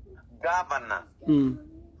gavana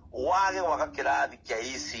wage gwaka kĩrathi kĩa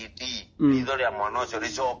ECD ritho rĩa mwana ũcio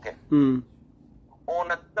rĩcoke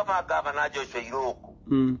ona ti kaba gavana Joshua Irũngũ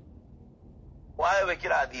wage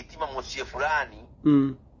gwĩkĩra thitima mũciĩ fulani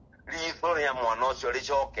ritho rĩa mwana ũcio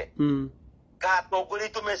rĩcoke gatongoria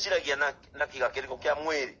tũmeciragia na kĩga kĩrĩkũ kĩa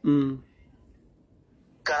mwĩrĩ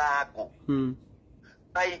Karangu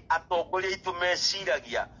kai atongoria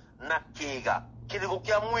tũmeciragia na kĩga kĩrĩkũ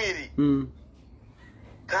kĩa mwĩrĩ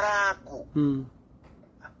Karangu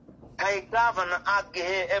kai gavana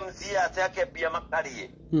angĩhe MCA ake mbia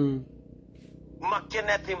makarie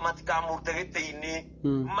makenete matikamũrute gĩtĩ-inĩ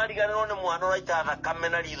mariganĩrwo nĩ mwana ũraita thakame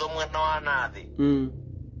na ritho mwena wa nathĩ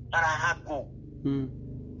Karangu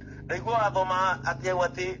ndaigua wathoma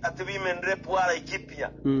atĩ women rep wa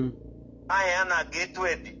Laikipia aheana ngiri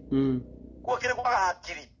 20 kuo kĩrĩ kwaga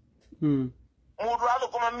hakiri mũndũ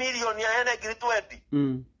ũrathũkũma mirioni aheane ngiri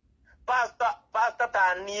 20 pasta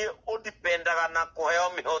taniĩ ũdipendaga na kũheo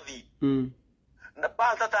mĩhothi na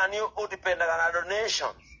pasta taniĩ ũdipendaga na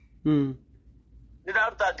donations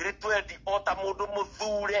nĩraruta ngiri 20 o ta mũndũ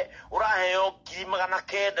mũthure ũraheo ngiri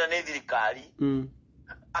 900 nĩ thirikari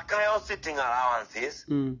akaheo sitting allowances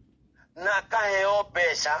na akaheo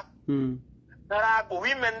mbeca Karangu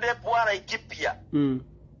women rep wa Laikipia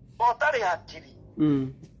ũtarĩ hakiri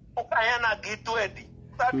ũkaheana ngiri 20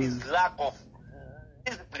 that is lack of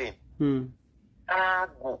discipline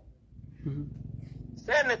Karangu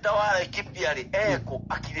seneta wa Laikipia rĩ eko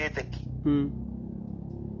akirĩte ki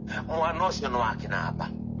mwana ũcio nĩ wa kĩnamba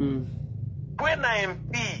kwĩna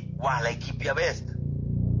MP wa Laikipia West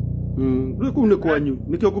kũu nĩ kwanyu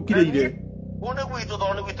nĩkĩo ngũkirĩire kũu nĩ gwitũ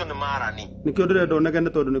tondũ nĩ gwitũ nĩ marani nĩkĩo ndĩrenda onegene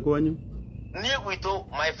tondũ nĩ kwanyu niĩ gwitũ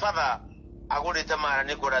my father agũrĩte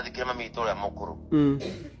marani kũrathikĩra mami witũ ũrĩa mũkũrũ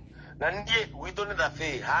na niĩ gwitũ nĩ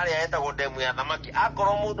thabĩ harĩa hetagwo ndemu ya thamaki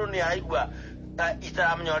akorwo mũndũ nĩ araigua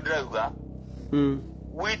itaramenya ũrĩa ndĩrauga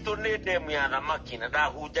gwitũ nĩ ndemu ya thamaki na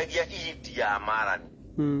ndahunjagia idi ya marani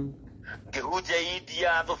ngĩhunjia idi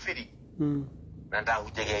ya thũbiri na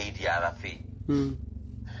ndahunjagia idi ya thabĩ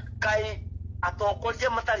kai atongoria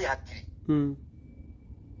matarĩ hakiri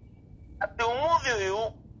atĩ ũmũthĩ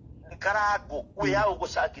ũyũ Karangu kwĩ hau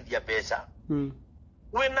gũcangithia mbeca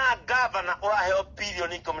kwĩna gavana ũraheo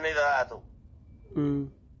birioni 16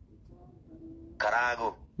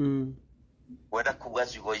 Karangu wenda kuga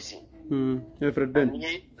ciugo ici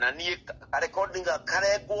na niĩ recording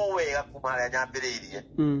karengwo wega kuma harĩa nyambĩrĩirie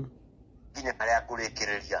nginya harĩa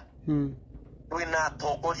kũrĩkĩrĩria kwĩna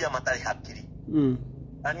atongoria matarĩ hakiri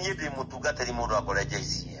Ani ndi mutungatiri mundu akore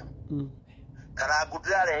JCM. Karangu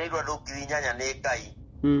ndirareheirwo andu 8,000 ni Ngai.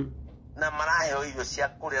 Na maraheo irio cia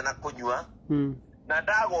kuria na kunyua. Na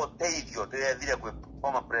ndagoteithio ndirethire kwi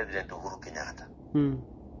former president Uhuru Kenyatta.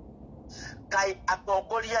 Kai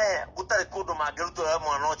atongoria gutari kundu mangirutura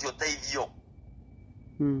mwana ucio uteithio.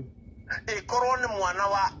 Ikorwo ni mwana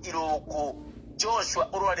wa Iruku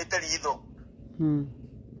Joshua urwarite ritho.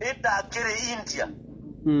 Ndakiri India.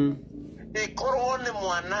 Ikorwo ni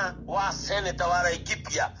mwana wa senator wa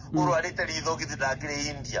Laikipia urwarite ritho githi ndakiri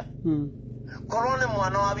India. Korwo ni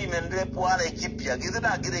mwana wa women rep wa Laikipia githi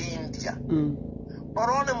ndakiri India.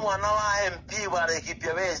 Korwo ni mwana wa MP wa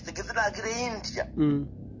Laikipia West githi ndakiri India.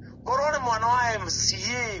 Korwo ni mwana wa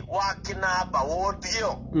MCA wa Kinamba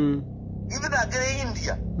Wodio githi ndakiri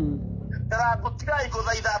India. Ndagutiga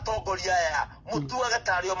iguthaitha atongoria aya mutuage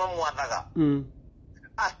tario mamwathaga.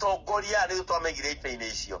 Atongoria ni twamegire ite-ini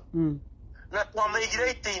icio. Na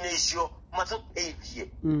twamegire ite-ini icio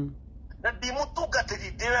matuteithie. Na ndi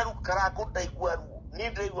mutungatiri ndiraru Karangu ndaigua ruo. Ni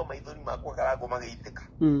ndaigua maithori makwa Karangu mageitika.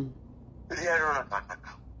 Rero na pataka.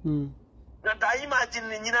 Na nda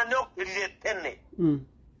imagine nyina ni okirire tene.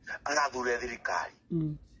 Agathure thirikari.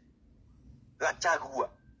 Gachagua.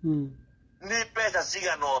 Ni pesa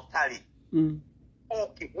cigana utari.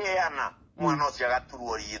 Ukiheana mwana ucio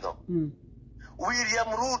agaturwo ritho.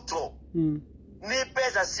 William Ruto ni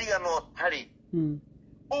pesa cigana utari.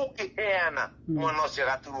 Ukiheana mwana ucio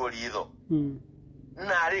agaturwo ritho.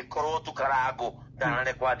 Na arikorwo tu Karangu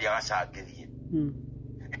ndanane kwathi agacangirie.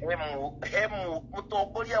 Hemu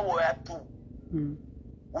mutongoria woya tu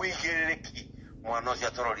wigiririki mwana ucio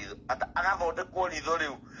aturwo ritho agathondekwo ritho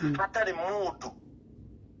riu hatari mundu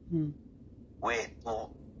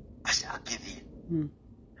wetu acangithie.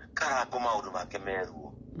 Karangu maundu make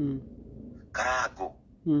meruo. Karangu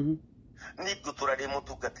ni gutura ri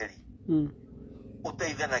mutungatiri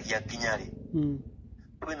uteithanagia nginya ri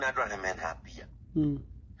wina andu aria mena mbia.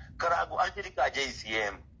 Karangu ashirika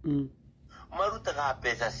JCM marutaga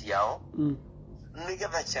mbeca ciao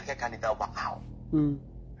nigetha ciake kanitha wao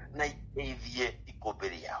na iteithie ikumbi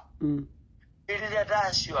riao iriria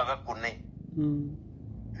ndacioaga kune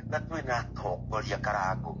na twina atongoria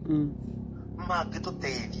Karangu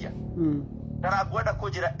mangituteithia. Karangu enda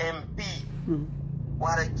kunjira MP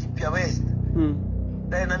wa Laikipia West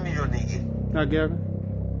ndena milioni 2 agiaga.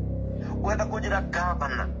 Wenda kunjira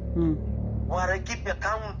gavana wa Laikipia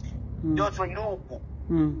County Joshua Iruku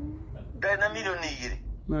ndena milioni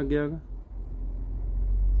 2 agiaga.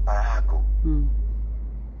 Karangu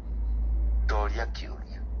doria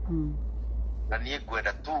kiuria na niĩ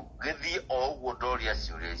ngwenda tu gĩthiĩ o ũguo ndoria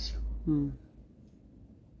ciũria icio.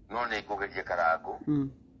 No nĩ ngũgeria Karangu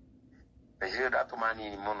icio ndatũma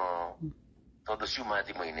nini mũno tondũ ciuma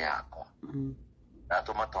thimũ-inĩ yakwa.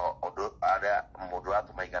 Ndatũma ũndũ arĩa mũndũ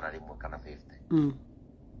atũma 100 kana 50.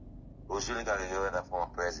 Rũciũ nĩngagĩgwetha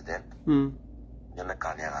former president nyone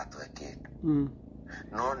kana nĩ agatũhe kĩndũ.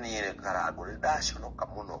 No niĩ Karangu nĩ ndaconoka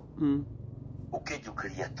mũno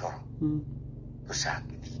ũkĩnjũkĩria toro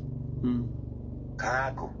tũcangithie.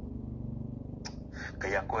 Karangu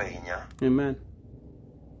Ngai akũhe hinya. Amen.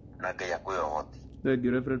 Na Ngai akũhe ũhoti. Thank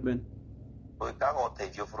you, Reverend Ben. Ũgĩkaga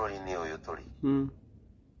ũteithio bũrũri-inĩ ũyũ tũrĩ.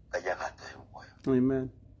 Ngai agatũhe muoyo. Amen.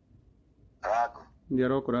 Karangu Nĩ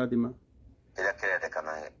arokũrathima. kĩrĩa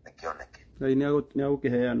kĩrendekana nĩ kĩoneke. Ngai nĩ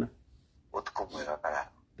agũkĩheana. Ũtukũ mwega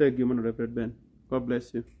Karangu. Thank you mũno, Reverend Ben. God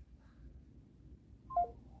bless you.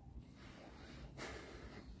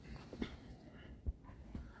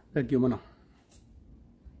 Thank you mũno.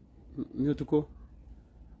 Nĩ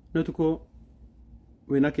ũtukũ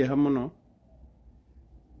wĩna kĩeha mũno.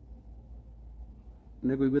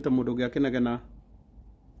 Nĩ ngũiguĩte mũndũ ũngĩ akĩnegena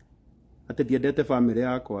atĩ ndiendete bamĩrĩ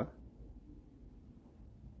yakwa.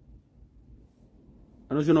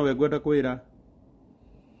 Na ũcio nowe ngwenda kwĩra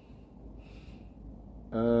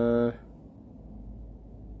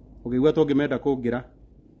ũngĩigua ta ũngĩmenda kũngĩra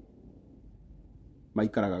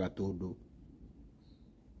maikaraga Gatũndũ.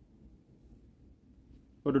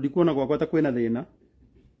 Tondũ ndikuona gwakwa ta kwĩna thĩna,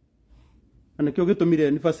 na nĩkĩo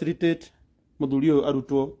gĩtũmire ni facilitate mũthuri ũyũ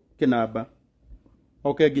arutwo Kĩnamba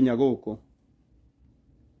oke nginya gũkũ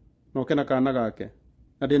na oke na kana gake,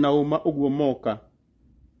 na ndĩna ũma ũguo moka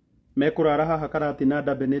mekũrara haha Karati na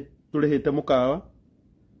Ndambe nĩ tũrĩhĩte mũkawa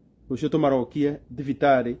rũciũ tũmarokie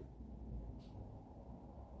thibitarĩ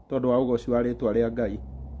tondũ wa ũgoci wa rĩtwa rĩa Ngai.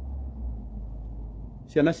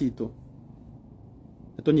 Ciana citũ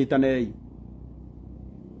nĩtũnyitanei,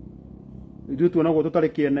 ithuĩ tuonagwo tũtarĩ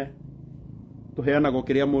kĩene tũheanagwo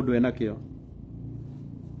kĩrĩa mũndũ enakĩo.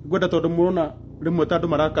 Ngwenda tondũ mũrona rĩmwe ta andũ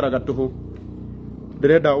marakaraga tũhũ,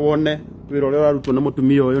 ndĩrenda wone wĩra ũrĩa ũrarutwo nĩ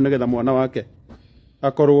mũtumia ũyũ nĩgetha mwana wake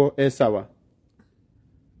akorwo sawa.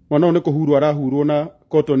 Mwana nĩ kũhurwo arahurwo na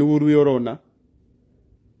cotton wool ũrona.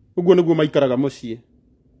 Ũguo nĩguo maikaraga mũciĩ.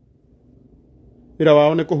 Wĩra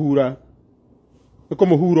wao nĩ kũhura, nĩ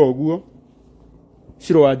kũmũhura ũguo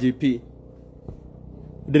Ciro wa GP.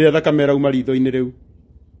 Ndĩrĩa thakame ĩrauma ritho-inĩ rĩu.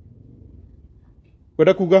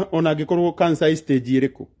 Wenda kuga ona angĩkorwo cancer stage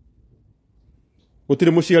ĩrĩkũ.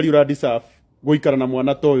 Gũtirĩ mũciari ũradiserve gũikara na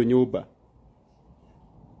mwana ta ũyũ nyũmba.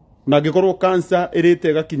 Na angĩkorwo cancer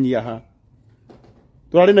ĩrĩte ĩgakinyia ha.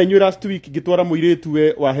 Twarĩ na inyuĩ last week ngĩtwara mũirĩtu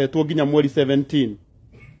we wahetwo nginya mweri 17.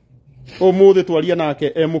 Ũmũthĩ twaria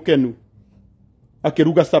nake mũkenu.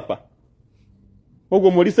 Akĩruga sapa.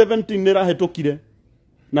 Ũguo mweri 17 nĩ rahetũkire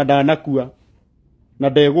na ndanakua na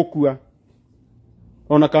ndegũkua.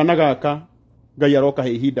 Ona kana gaka Ngai aroka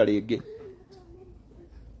he ihinda rĩngĩ.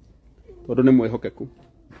 Tondũ nĩ mwĩhokeku.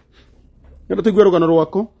 Nĩ tũigue rũgano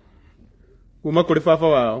rwako kuma kũrĩ baba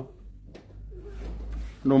wao.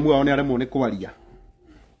 No ũmwe wao nĩ aremwo nĩ kwaria.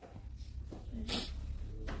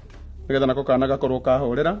 Nĩgetha nako kana gakorwo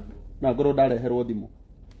kahorera na ngorwo ndareherwo thimũ.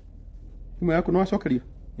 Thimũ yaku no wacokerio?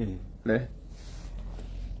 Rehe.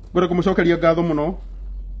 Ngore kũmũcokeria ngatho mũno.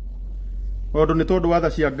 Tondũ nĩ tondũ wa tha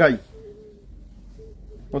cia Ngai.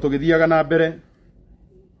 O tũgĩthiaga na mbere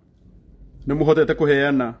nĩ mũhotete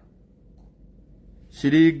kũheana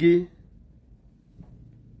ciringi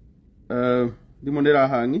thimũ nĩ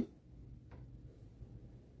rahangi.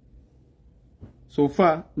 So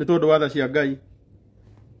far nĩ tondũ wa tha cia Ngai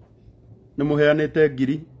nĩ mũheanĩte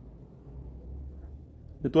 1,000.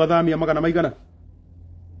 Nĩ twathamia magana maigana?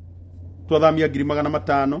 Twathamia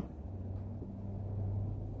 500,000.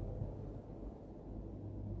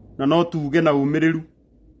 Na no tuge na umĩrĩru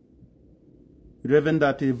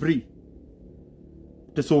 1133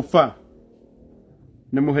 te so far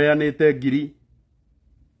nĩ mũheanĩte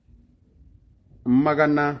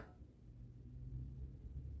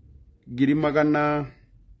 1,000,000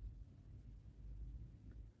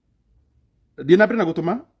 Thiĩ na mbere na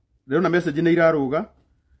gũtũma. Rĩu na message nĩ irarũga.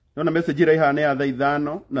 Rĩu na message ĩraihana ya thaa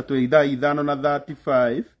 5 na twĩ thaa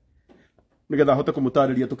 5:35 nĩgetha hote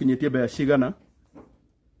kũmũtarĩria tũkinyĩtie mbeca cigana.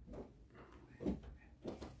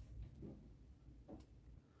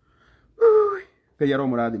 Ngai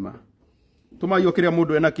aromũrathima. Tũma iyo kĩrĩa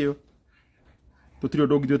mũndũ enakĩo. Tũtirĩ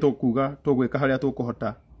ũndũ ũngĩ tũkuga tũgwĩka harĩa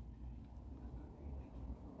tũkũhota.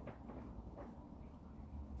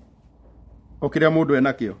 O kĩrĩa mũndũ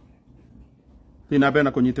enakĩo. Thiĩ na mbere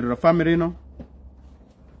na kũnyitĩrĩra family ĩno.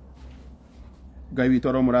 Ngai witũ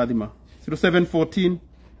aromũrathima. 0714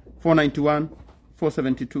 491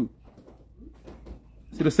 472.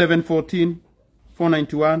 0714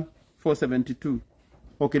 491 472.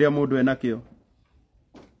 O kĩrĩa mũndũ enakĩo.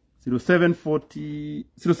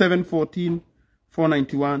 0714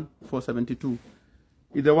 491 472.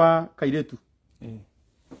 Ithe wa Kairetu.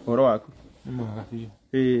 Ũhoro waku? Nĩ mwega biũ.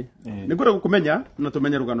 Nĩ ngwenda gũkũmenya na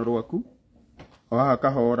tũmenye rũgano rwaku. O haha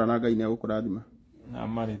kahora na Ngai nĩ agũkũrathima. Na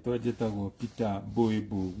marĩtwa njĩtagwo Peter Boy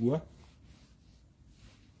Mbũgua.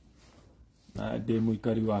 Na ndĩ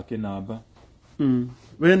mũikari wa Kĩnamba.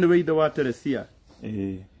 We nĩwe ithe wa Teresia?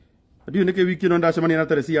 Ndiũ nĩkĩ wiki ĩno ndacemania na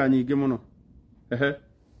Teresia nyingĩ mũno.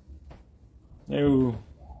 Rĩu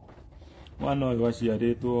mwana ũyũ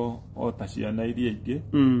aciarĩtwo o ta ciana iria ingĩ.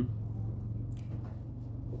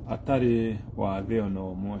 Atarĩ wathe ona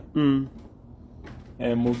ũmwe.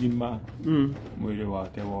 Mũgima mwĩrĩ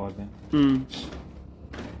wake wothe.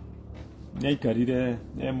 Nĩaikarire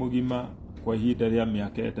mũgima kwa ihinda rĩa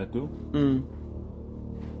mĩaka 3.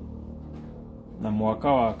 Na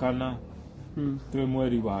mwaka wa 4 twĩ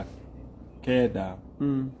mweri wa 9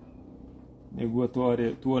 nĩguo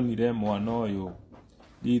tuonire mwana ũyũ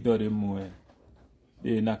ritho rĩmwe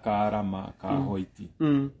rĩna karama ka white.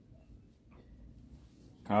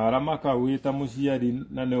 Karama kau wĩ ta mũciari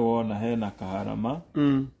na nĩ wona hena karama.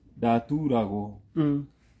 Ndaturagwo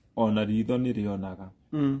ona ritho nĩrĩonaga.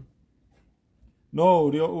 No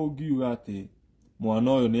ũrĩa ũngiuga atĩ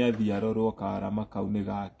mwana ũyũ nĩ athiĩ arorwo karama kau nĩ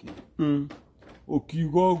gake.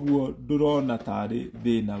 Ũkiuga ũguo ndũrona tarĩ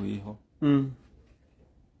thĩna wĩho.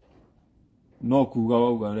 No kuga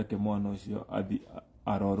wauga reke mwana ũcio athiĩ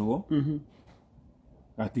arorwo.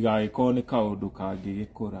 Gatigagĩkorwo nĩ kaũndũ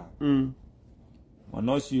kangĩgĩkũra.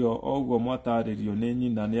 Mwana ũcio ũguo mwatarĩrio nĩ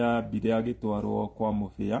nyina nĩambire agĩtwarwo kwa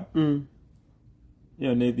mũbĩa.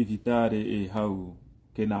 Ĩyo nĩ thibitarĩ ĩ hau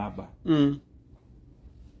Kĩnamba.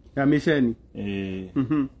 Ya misheni.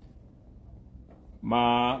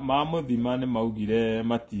 Mũthima nĩ maugire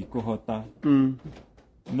matikũhota.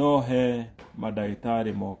 No he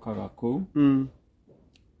mandagĩtarĩ mokaga kũu.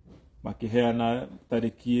 Makĩheana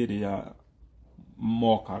tarĩki ĩrĩa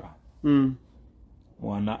mokaga.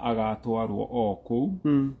 mwana agatwarwo o kuu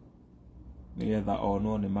nigetha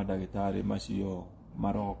onwo nĩ mandagĩtarĩ macio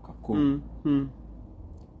maroka kuu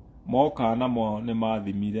moka namo nĩ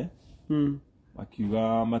mathimire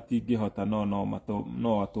makiuga matingĩhota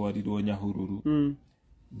no atwarirwo Nyahururu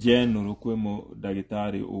General kwĩ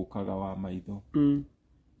mũndagĩtarĩ ũkaga wa maitho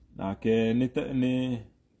nake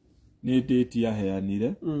nĩ date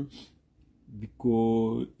aheanire thikũ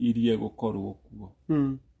irie gũkorwo kuo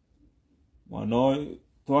mwana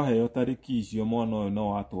twaheo tarĩki icio mwana ũyũ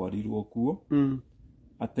no atwarirwo kuo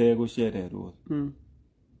ategũcererwo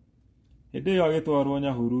hĩndĩ ĩyo agĩtwarwo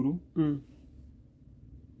Nyahururu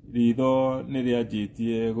ritho nĩ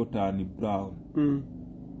rĩanjĩtie gũtani brown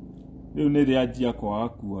rĩu nĩ rĩanjia kwaga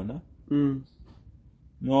kuona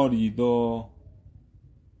no ritho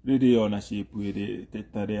rĩrĩ ona shape ĩrĩ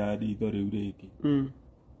ta rĩa ritho rĩu rĩngĩ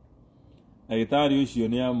ndagĩtarĩ ũcio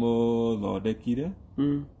nĩ amũthondekire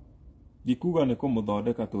ndikuga nĩ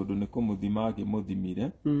kũmũthondeka tondũ nĩ kũmũthima akĩmũthimire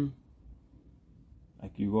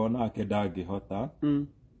akiuga onake ndangĩhota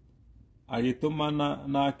agĩtũmana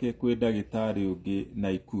nake kwĩ ndagĩtarĩ ũngĩ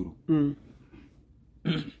Naikuru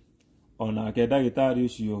onake ndagĩtarĩ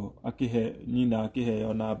ũcio nyina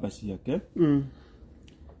akĩheo namba ciake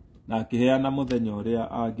na akĩheana mũthenya ũrĩa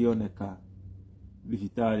angĩoneka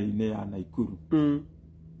thibitarĩ-inĩ ya Naikuru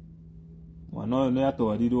mwana ũyũ nĩ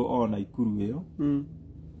atwarirwo o Naikuru ĩyo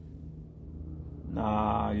na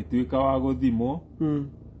agĩtuĩka wa gũthimwo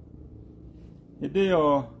hĩndĩ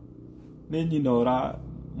ĩyo nĩ nyina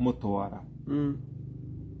ũramũtwara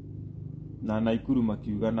na Naikuru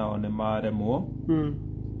makiuga nao nĩ maremwo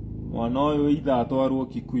mwana ũyũ either atwarwo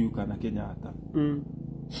Kikuyu kana Kenyatta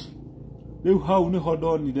rĩu hau nĩho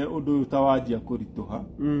ndonire ũndũ ũyũ ta wanjia kũritũha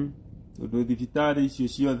tondũ thibitarĩ icio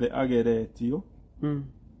ciothe ageretio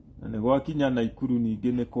na nĩ gwakinya Naikuru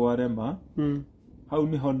ningĩ nĩ kwarema hau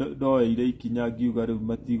nĩho ndoeire ikinya ngiuga rĩu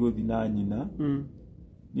matigũthi na nyina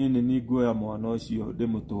niĩ nĩ niĩ nguoya mwana ũcio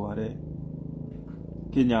ndĩmũtware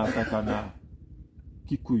Kenyatta kana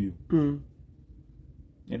Kikuyu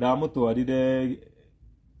nĩndamũtwarire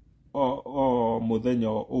o mũthenya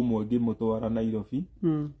ũmwe ngĩmũtwara Nairobi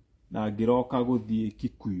na ngĩroka gũthiĩ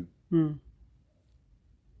Kikuyu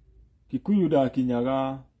Kikuyu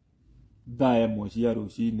ndakinyaga thaa 1 cia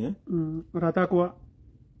rũcinĩ ũratakwa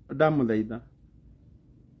ndamũthaitha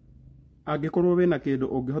angĩkorwo wĩna kĩndũ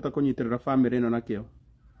ũngĩhota kũnyitĩrĩra family ĩno nakĩo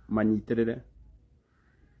manyitĩrĩre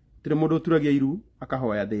tĩrĩ mũndũ ũturagia iru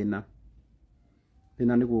akahoya thĩna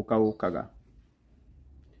nĩ gũka ũkaga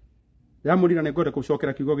yamũrina nĩ ngwenda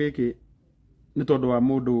gũcokera kiugo gĩkĩ nĩ tondũ wa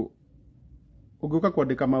mũndũ ũngĩũka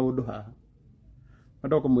kwandĩka maũndũ haha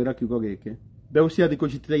ndoka mwĩra kiugo gĩkĩ mbeũ cia thikũ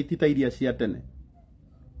citita iria cia tene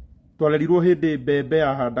twalerirwo hĩndĩ mbembe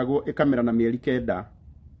yahandagwo ĩkamera na mĩeri 9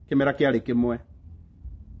 kĩmera kĩarĩ kĩmwe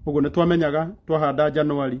ũguo nĩ twamenyaga twahanda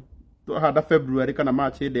January twahanda February kana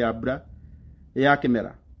March hĩndĩ ya mbura ya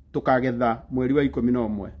kĩmera tukagetha mweri wa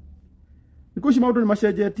 11 thikũ ici maũndũ nĩ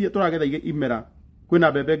macenjetie tũragetha imera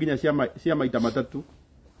kwĩna mbembe nginya cia maita matatũ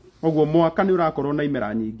ũguo mwaka nĩ ũrakorwo na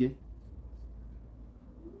imera nyingĩ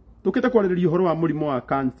tukĩte kwarĩrĩria ũhoro wa mũrimũ wa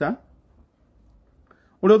cancer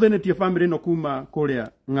ũrĩa ũthĩnĩtie family ĩno kuma kũrĩa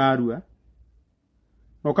Ng'arua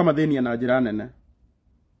na ũkamathĩnia na njĩra nene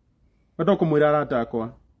wenda kũmwĩra arata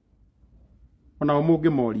akwa onao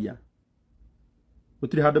mũngĩmoria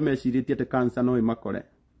gũtirĩ handũ mecirĩtie atĩ cancer no ĩmakore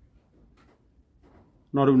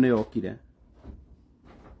no rĩu nĩ yokire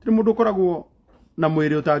tĩrĩ mũndũ ũkoragwo na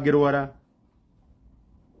mwĩrĩ ũtangĩrwara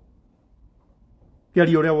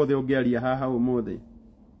kĩaria ũrĩa wothe ũngĩaria haha ũmũthĩ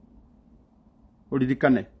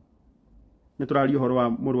ũririkane nĩ tũraria ũhoro wa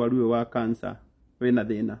mũrwaru ũyũ wa cancer wĩna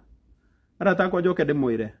thĩna arata akwa njoke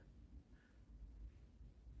ndĩmwĩre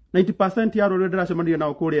 90% ya arũaru ndĩracemanirie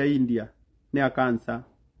nao kũrĩa India nĩ ya cancer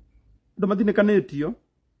andũ mathinĩkanĩtio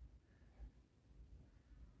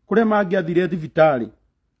kũrĩa mangĩathire thibitarĩ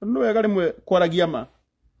nĩ wega rĩmwe kwaragia ma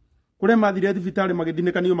kũrĩa mathire thibitarĩ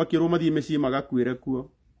magĩthinĩkanio makĩrwo mathiĩ mĩciĩ magakuĩre kuo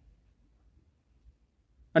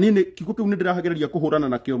anini kiugo kĩu nĩ ndĩrahagereria kũhũrana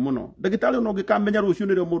nakĩo mũno ndagĩtarĩ ona ũngĩkamenya rũciũ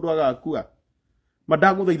nĩrĩo mũndũ agakua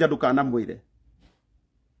mandagũthaitha ndũkanamwĩre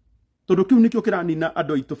tondũ kĩu nĩkĩo kĩranina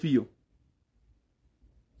andũ aitũ biũ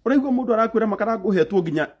ũraigua mũndũ arakwĩra makarangũhetwo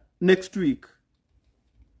nginya next week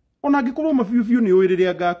ona angĩkorwo mabiũ biũ nĩ ũĩ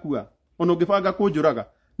rĩrĩa ngakua ona ũngĩbanga kũnjũraga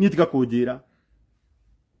niĩ tiga kũnjĩra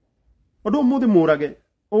ũndũ ũmũthĩ mũrage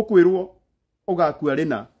ũkwĩrwo ũgakua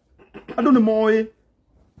rĩna andũ nĩ moĩ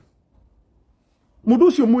mũndũ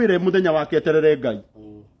ũcio mwĩre mũthenya wake eterere Ngai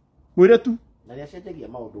mwĩre tu na nĩ acenjagia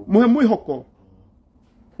maũndũ mũhe mwĩhoko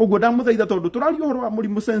ũguo ndamũthaitha tondũ tũraria ũhoro wa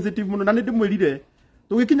mũrimũ sensitive mũno na nĩ ndĩmwĩrire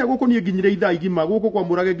tũgĩkinya gũkũ niĩ nginyire ithaa igima gũkũ kwa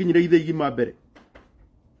mũrage nginyire ithaa igima mbere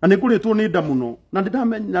Ane kule tu ni damuno na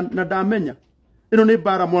ndamenya ino ni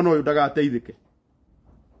bara mwana uyu ndagateithike.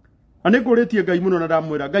 Ane kule tie Ngai muno na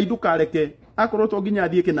ndamwira Ngai ndukareke akorwo to nginya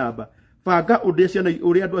athie kinamba banga unde ciana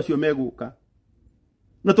uri andu acio meguka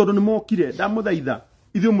na tondu ni mokire ndamuthaitha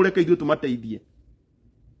ithuĩ mureke ithuĩ tumateithie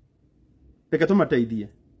reke tumateithie.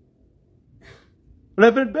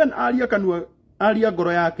 Reverend Ben aria kanua aria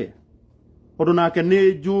ngoro yake ondu nake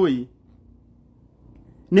ni njui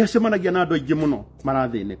ni acemanagia na andu aingi muno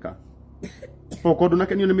marathinika okondu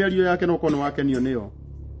nakenio ni miario yake no kono wakenio niyo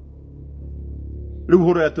riu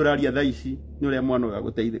horo ya turaria thaa ici ni uria mwana uyu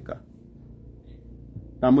aguteithika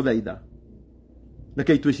ndamuthaitha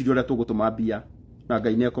reke itwicirie uria tugutuma mbia na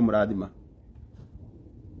Ngai ni ekumurathima.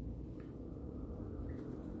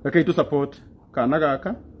 Reke itu support kana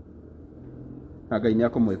gaka na Ngai ni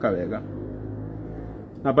akumwika wega.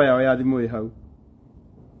 Namba yao ya thimu ĩ hau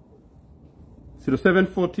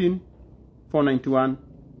 0714 491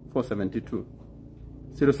 472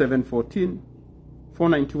 0714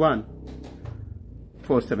 491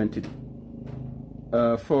 472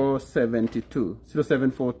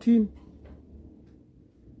 0714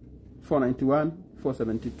 491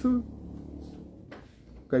 472.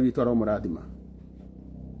 Ngai witũ aromũrathima.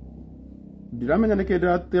 Ndiramenya nĩ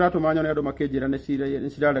kĩndũ tiratũma nyone andũ makĩnjĩra nĩ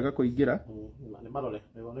cirarega kũingĩra. Nĩ marore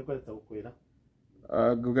nĩ kwenda gũkwĩra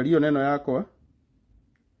Ngugerio neno yakwa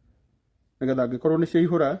nigetha angĩkorwo nĩ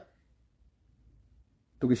ciaihũra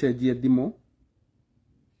tũgĩcenjie thimũ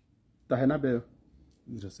tahe namba ĩyo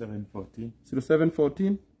 0714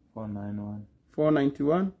 0714 491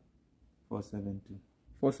 491 472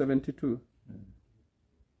 472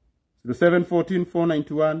 0714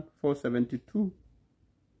 491 472.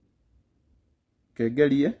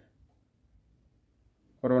 Kegerie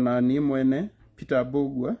korona ni mwene Peter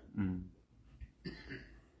Bogwa.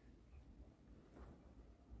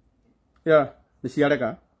 Ya ni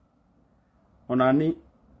ciarega onani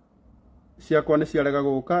ciakwa ni ciarega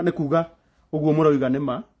guka ni kuga uguo muroiga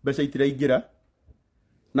nima mbeca itiraingira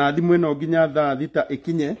na thimu ino nginya thaa thita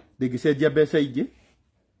ikinye ndingicenjia mbeca ingi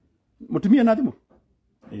mutumia na thimu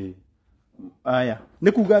aya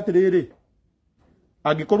ni kuga atiriri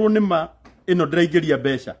angikorwo nima ino ndiraingiria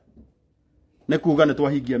mbeca ni kuga ni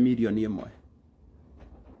twahingia milioni 1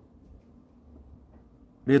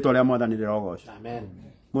 ritwa ria mwathani rirogoca. Amen.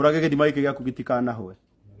 Murage githima giki giaku gitikana hwe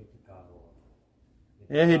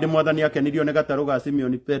hindi mwathani akenirio ni gataru ga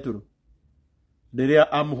Simeon Petro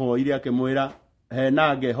riria amuhoire akimwira he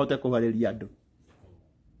nange hote kuhariria andu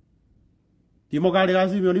timo gari ga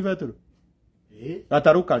Simeon Petro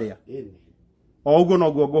gataru karia o uguo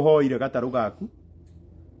noguo nguhoire gataru gaku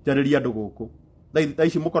jariria andu guku thaa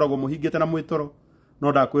ici mukoragwo muhingite na mwitoro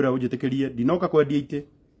no ndakwira unjitikirie ndinoka kwendia ite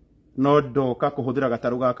no ndoka kuhuthira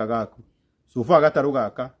gataru gaka gaku sofa gataru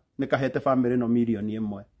gaka nikahete family no milioni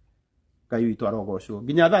 1 Ngai witũ arogocwo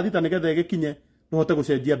nginya thaa thita nigetha gikinye tuhote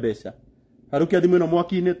gucenjia mbeca harukia thimu ino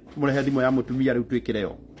mwaki-ini murehe thimu ya mutumia riu twikire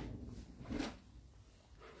yo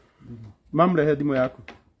mamrehe thimu yaku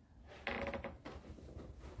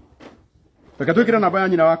reke twikire namba ya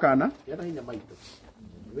nyina wa kana yana hinya maito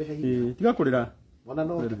tiga kurira mwana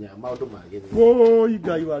no nginya maundu magire oi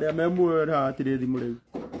Ngai waria memwera atire thimu riu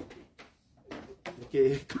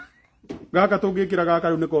gaka tungikira gaka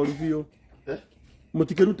riu niko rubio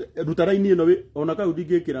mutikirute rutaraini ino we ona kau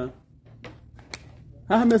ndingikira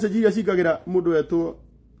haha message iria cingagira mundu wetwo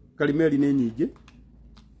Karimeri ni nyingi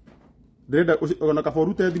ndĩrenda ona kaba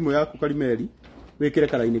ũrute thimũ yaku Karimeri wĩkĩre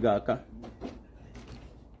karaini gaka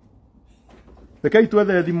rekei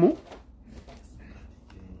twethe thimũ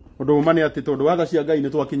ũndũ ũma nĩ atĩ tondũ watha cia Ngai nĩ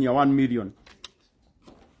twakinyia 1 million.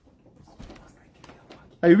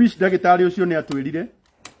 I wish ndagĩtarĩ ũcio nĩ atwĩrire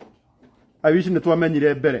I wish nĩ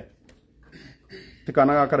twamenyire mbere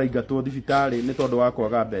tikana gakaraingatwo thibitarĩ nĩ tondũ wa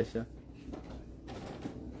kwaga mbeca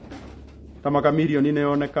tamaka milioni nĩ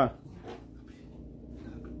yoneka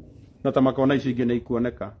na tamaka ona icio ingĩ nĩ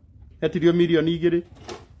ikuoneka etirio milioni 2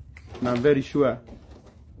 na I'm very sure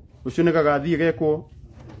ucio nĩ gagathiĩ gekwo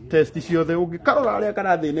test ciothe ũngĩkarora arĩa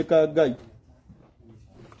karathĩnĩka Ngai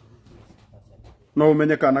no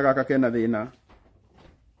ũmenye kana gaka kena thĩna.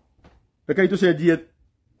 Rekei tũcenjie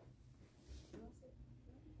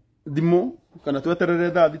thimũ kana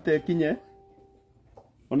tweterere thaa thita ikinye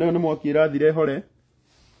ona ĩyo nĩ mwaki ĩrathire hore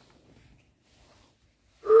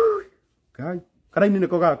Ngai karaini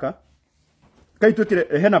nĩko gaka kai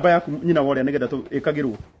twĩkĩre he namba yaku nyina worĩa nĩgetha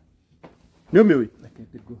ĩkagĩrwo nĩ ũmĩũĩ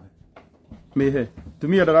mĩhe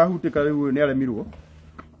tumia ndarahutĩka rĩu nĩ aremirwo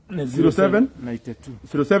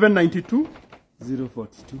 0792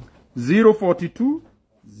 042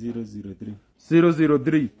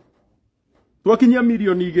 003 twakinyia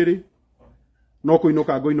milioni 2 no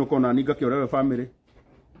kuinuka ngoinuka na ninga kiorewe family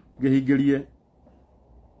ngihingirie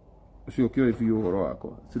ucio kio biu uhoro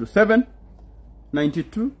wakwa 07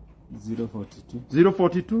 92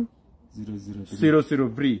 042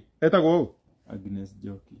 003 etagwo Agnes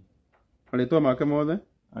Joki. alitwa make mothe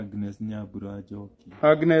Agnes Nyabura Joki.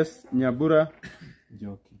 Agnes Nyabura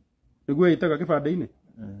Joki. niguo itaga kibande-ini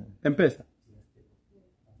M-Pesa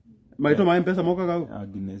maito ma M-Pesa mokaga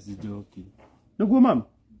Agnes Joki. niguo mama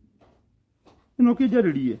ino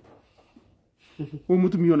kijaririe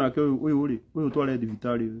mutumio nake uyu uri uyu tware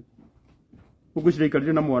thibitari ugucira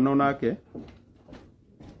ikarire na mwana onake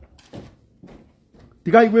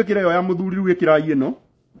tigai gwikira yo ya muthuri gwikira ino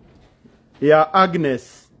ya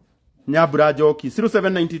Agnes Nyabura Joki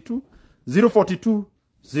 0792 042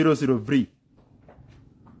 003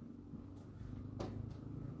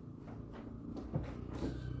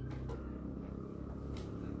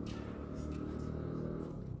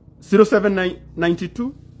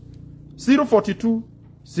 0792 042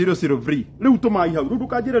 003 riu tumai hau riu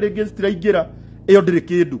kanjira ringi stiraingira iyo ndiri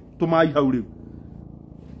kindu tumai hau riu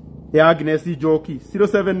ya Agnes Joki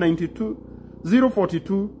 0792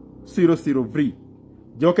 042 003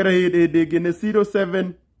 jokera hindi ni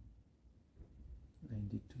 07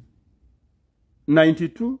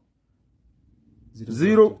 92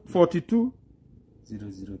 042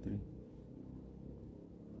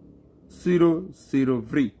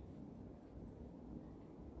 003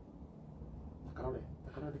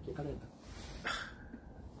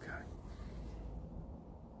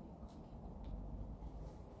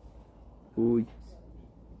 Oi.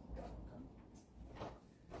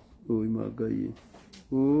 Oi, Magai.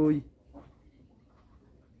 Oi.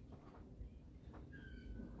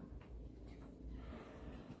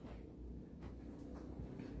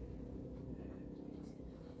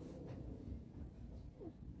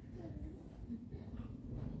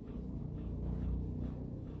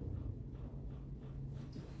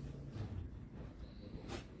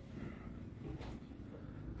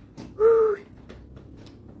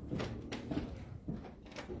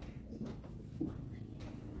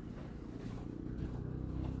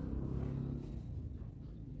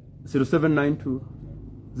 Zero 0792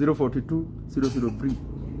 042 003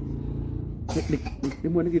 ni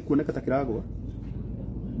mwana gikuoneka ta kiragwa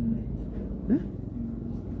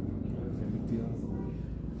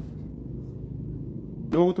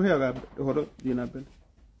no gutuheaga horo thina mbere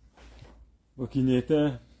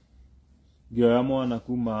Ukinyete ngioya mwana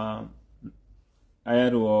kuma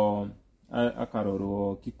aerwo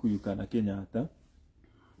akarorwo Kikuyu kana Kenyatta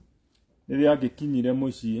riria angikinyire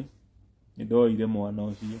mucii ndoire mwana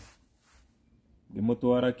ucio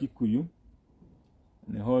ngimutwara Kikuyu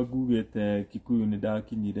niho ngugite Kikuyu ni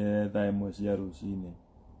ndakinyire thaa imwe cia rucini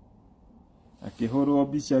akihorwo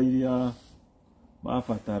mbica iria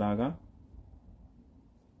mabataraga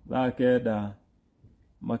thaa kenda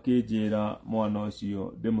makinjira mwana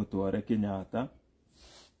ucio ndimutware Kenyatta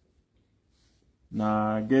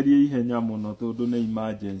na ngerie ihenya muno tondu ni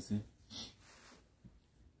emergency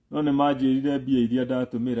no ni manjirire mbia iria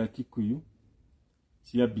ndatumira Kikuyu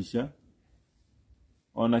cia mbica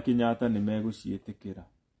ona Kenyatta ni megucietikira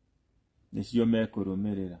nicio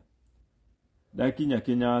mekurumirira ndakinya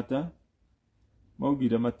Kenyatta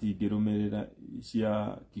maugire matingirumirira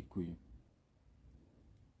cia Kikuyu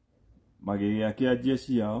magigiakianjia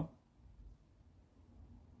ciao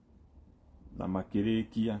na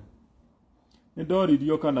makirikia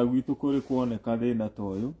ndoririo kana gwitu kuri kuoneka thina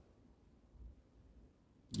toyu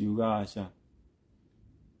yuga aca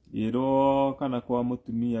iro kana kwa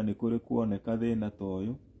mutumia ni kuri kuoneka thina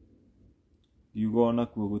toyu yuga ona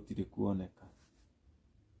kuo gutiri kuoneka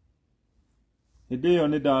hindi yo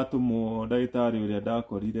ni ndatumo ndagitari uria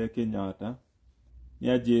ndakorire Kenyatta ni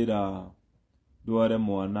anjira ndware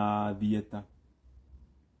mwana thieta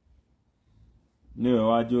niwe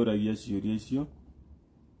wanjuragia ciuria icio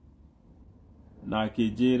na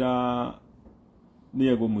akinjira ni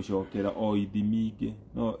egumucokera o ithimi ingi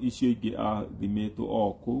no icio ingi athimitwo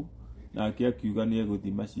oku na akiuga ni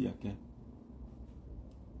eguthima ciake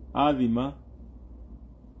athima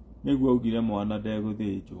niguo augire mwana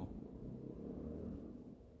ndeguthinjwo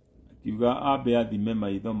akiuga ambe athime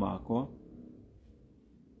maitho makwa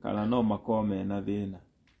kana no makome na thina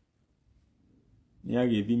ni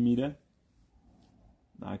agithimire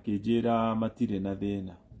na akinjira matire na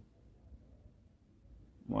thina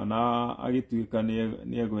mwana agituika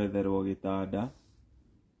ni egwetherwo gitanda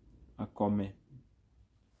akome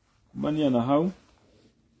mania na hau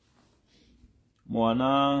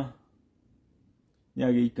mwana ni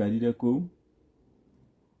agiikarire kuu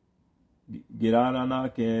ngirara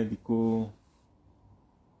nake thiku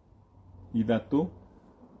ithatu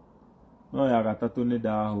no ya gatatu nĩ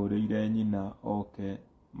ndahũrĩire nyina oke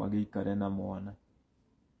magĩikare na mwana.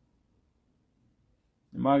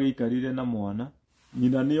 Magĩikarire na mwana,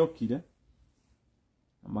 nyina nĩ okire,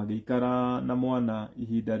 magĩikara na mwana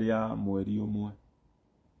ihinda rĩa mweri ũmwe.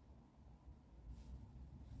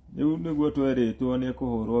 Rĩu nĩguo twerĩtwo nĩ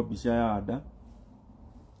kũhũrwo mbica ya nda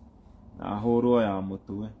na hũrwo ya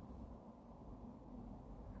mũtwe.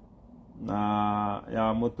 Na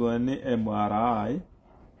ya mũtwe nĩ MRI,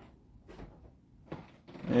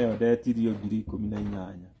 ĩyo ndetirio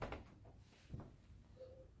 18,000.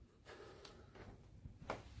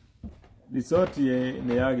 Resort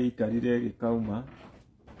nĩ yagĩikarire gĩkauma,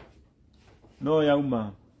 no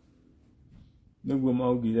yauma nĩguo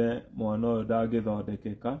maugire mwana ũyũ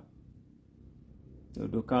ndangĩthondekeka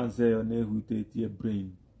tondũ cancer ĩyo nĩ ĩhutĩtie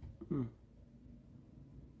brain.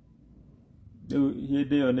 Rĩu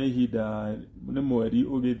hĩndĩ ĩyo nĩ ihinda nĩ mweri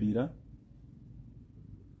ũgĩthira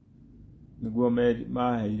nĩguo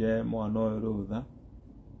maheire mwana ũyũ rũtha,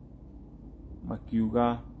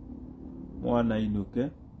 makiuga mwana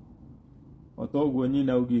ainũke. O toguo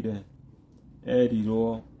nyina augire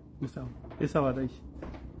erirwo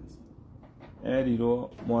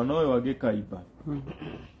mwana ũyũ agĩkaimba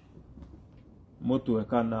mũtwe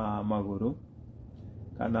kana magũrũ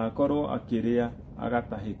kana akorwo akĩrĩa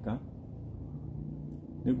agatahĩka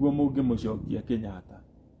nĩguo mũngĩmũcokia Kenyatta,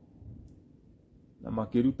 na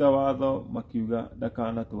makĩruta watho makiuga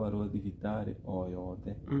ndakanatwarwo thibitarĩ o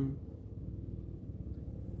yothe.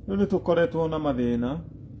 Rĩu nĩtũkoretwo na mathĩna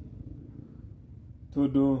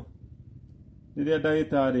tondũ rĩrĩa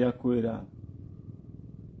ndagĩtarĩ akwĩra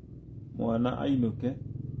mwana ainũke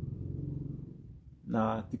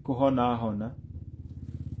na ti kũhona hona,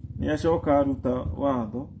 nĩ acoka aruta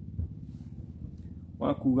watho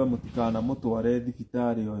wa kuga mũtikana mũtware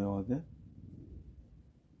thibitarĩ o yothe.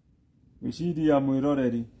 Gwĩciria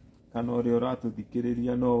mwĩroreri kana ũrĩa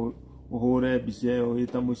ũratũthikĩrĩria no ũhũre mbica ĩyo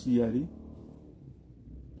wĩ ta mũciari,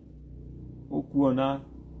 ũkuona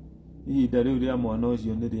ihinda rĩu rĩa mwana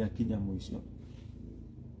ũcio nĩ rĩakinya mũico.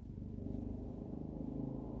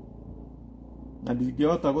 Na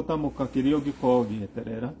ndingĩhota gũtamũka kĩrĩa ũngĩkorwo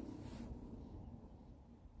ũgĩeterera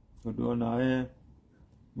tondũ onawe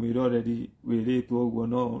mwĩroreri wĩrĩtwo ũguo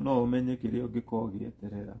no ũmenye kĩrĩa ũngĩkorwo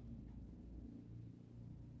ũgĩeterera.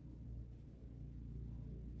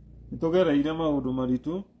 Nĩtũgereire maũndũ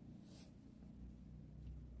maritũ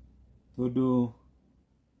tondũ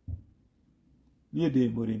niĩ ndĩ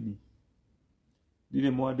mũrĩmi, ndirĩ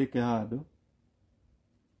mwandĩke handũ,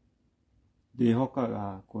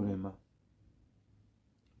 ndĩhokaga kũrĩma.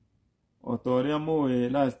 O ta ũrĩa mũĩ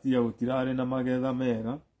last year gũtirarĩ na magetha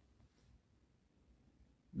mega,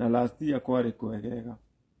 na last year kwarĩ kwegega.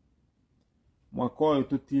 Mwaka ũyũ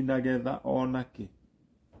tũtinagetha ona kĩ.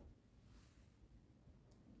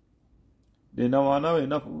 Ndĩna mwana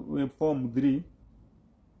wĩ form 3,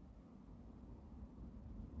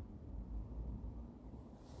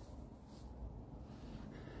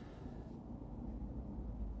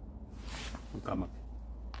 kama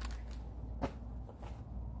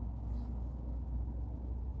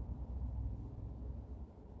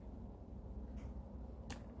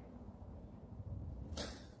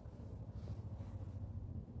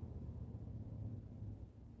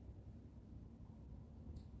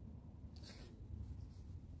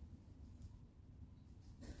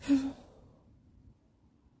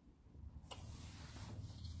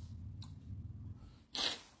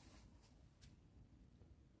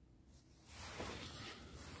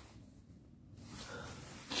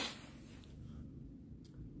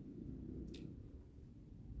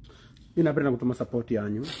inapenda gũtũma support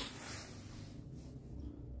yanyu.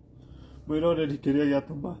 Mwĩroreri kĩrĩa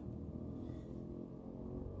gĩatũma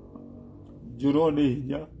njũrwo nĩ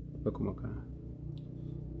hinya bakumaka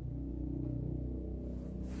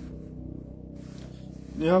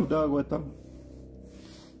nĩ hau ndagweta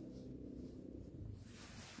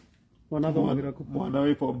mwana athomagĩra kũ? Mwana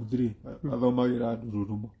wĩ form 3 athomagĩra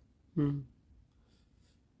Ndururumo.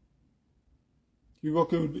 Kiugo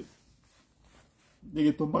kĩu nĩ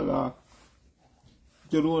gĩtũmaga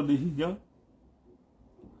njũrwo nĩ hinya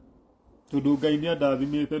tondũ Ngai nĩ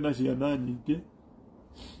andathimĩte na ciana nyingĩ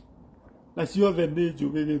na ciothe nĩ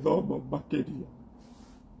njũgĩ gĩthomo makĩria.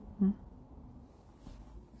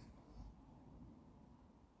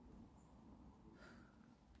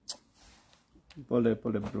 Pole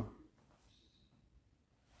pole bro.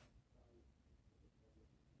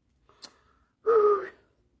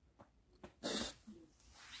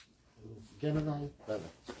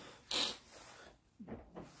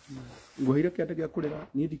 Nguhire kĩande gĩa kũrĩra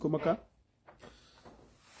niĩ ndikũmaka.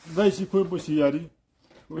 Thaa ici kwĩ mũciari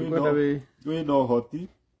wĩna ũhoti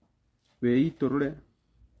we itorore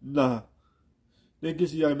na rĩngĩ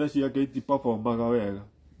ciana ciake itipabomaga wega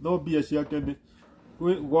no mbia ciake nĩ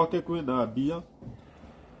gwake kwĩna mbia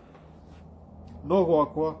no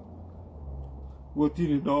gwakwa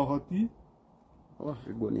gũtirĩ na ũhoti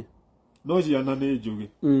no ciana nĩ njũgĩ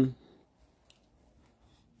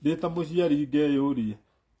ndĩ ta mũciari ngeyũria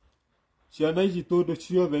ciana ici tondũ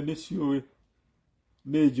ciothe nĩ ciũĩ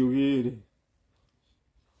nĩ njũgĩ-rĩ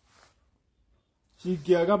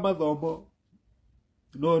cingĩaga mathomo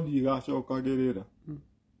no niĩ igacokagĩrĩra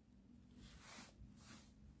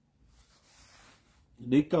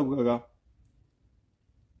nĩikaugaga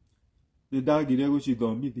nĩndagire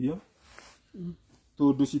gũcithomithia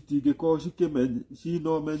tondũ citingĩkorwo cina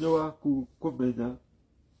ũmenyo wa kũmenya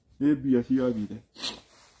nĩ mbia ciagire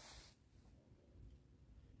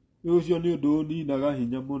ũcio nĩ ũndũ ũninaga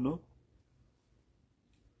hinya mũno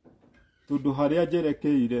tondũ harĩa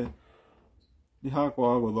njerekeire nĩ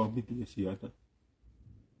hakwaga gũthomithia ciana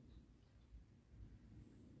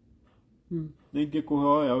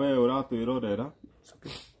nĩngĩkũhoya we ũratwĩrorera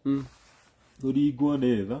ũringwo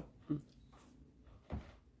nĩ tha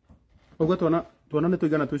ũguo twana nĩ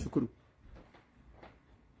tũigana twĩ cukuru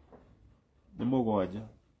nĩ mũgwanja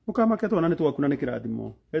ũkamake twana nĩ twaku na nĩ kĩrathimo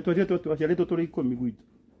twaciarĩtwo tũrĩ 10 gwitũ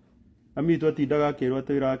ami twatindaga akĩrwo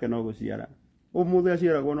atĩ wĩra wake no gũciara ũmũthĩ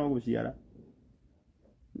aciaragwo no gũciara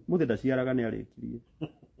mũthĩ ndaciaraga nĩ arĩkirie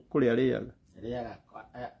kũrĩa arĩaga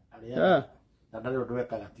na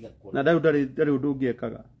ndarĩ ũndũ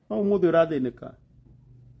ũngĩekaga no ũmũthĩ ũrathĩnĩka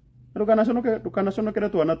ndũkanaconokere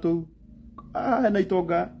twana tũu hena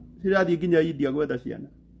itonga cirathiĩ nginya India gwetha ciana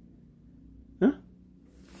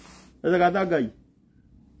ethaga Ngai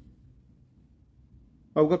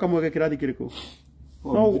auga kamwe kĩrathi kĩrĩkũ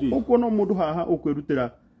no ũkuona mũndũ haha ũkwĩrutĩra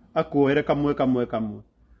akuoere kamwe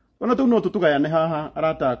ona tũu no tũtũgayane haha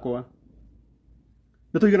arata akwa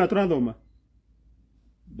nĩ tũigana tũrathoma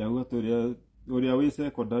ndauga ũrĩa wĩ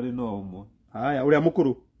secondary no ũmwe haya ũrĩa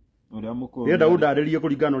mũkũrũ yenda ũndarĩrie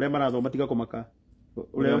kũringana ũrĩa marathoma tiga kũmaka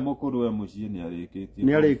ũrĩa mũkũrũ we mũciĩ nĩ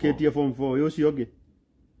arĩkĩtie form 4 ũcio ũngĩ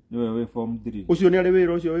niwe wĩ form 3 ũcio nĩ arĩ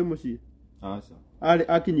wĩra ũcio wĩ mũciĩ aca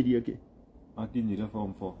akinyirie kĩ akinyire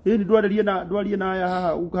form 4 ndwarie na aya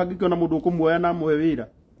haha hangĩkĩona mũndũ ũkũmuoya na mũhe wĩra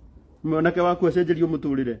mwanake waku acenjerio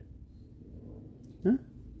mũtũrĩre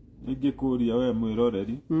ingĩkũria we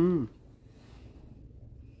mwĩroreri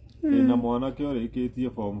ĩna mwanake ũrĩkĩtie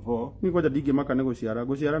form 4 nĩ kwanja ndingĩmaka nĩ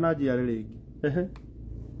gũciara na njiare rĩngĩ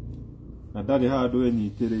na ndarĩ handũ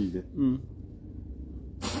enyitĩrĩire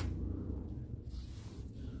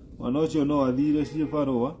mwana ũcio no athire ciĩ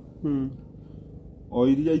barũa o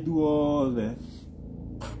iria ithuothe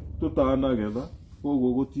tũtanagetha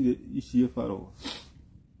koguo gũtirĩ iciĩ barũa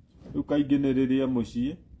rĩu kaingĩ nĩ rĩrĩa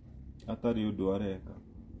mũciĩ atarĩ ũndũ areka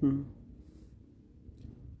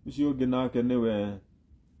ũcio ũngĩ nake nĩwe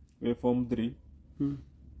wĩ form 3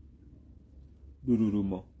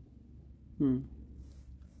 Ndururumo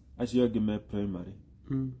acio angĩ me primary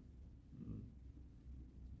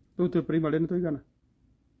rĩu twĩ primary nĩ tũigana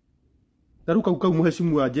tarũ kau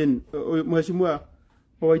mũhecimu wa Jane mũhecimu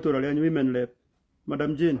wa itũra rĩanyu women rep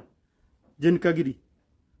Madam Jane Kagiri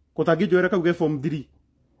kũtangĩnjoera kau ge form 3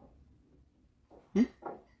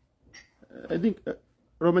 I think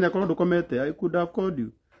Romanya korwo ndũkomete I could have called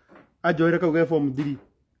you anjoere kau ge form 3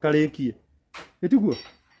 karĩkie nĩtiguo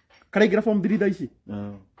karaingĩra form 3 thaa ici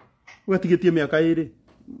ũgatigĩtie mĩaka 2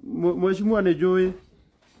 mwecimu nĩ njũĩ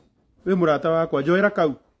wĩ mũrata wakwa njoera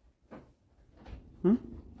kau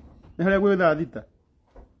nĩ harĩa gwĩtha thita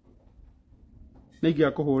nĩ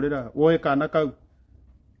ingĩakũhũrĩra woe kana kau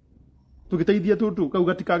tũgĩteithie tũtũ kau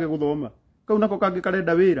gatikage gũthoma kau nako kangĩ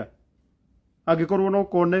karenda wĩra angĩkorwo no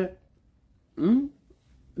kone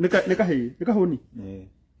nĩ kahũni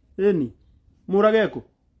ĩni mũrage kũ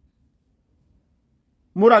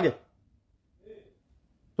mũrage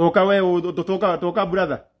toka we toka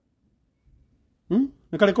brother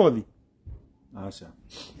nĩ karĩ kothi aca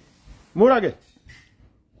mũrage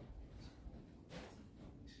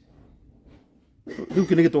rĩu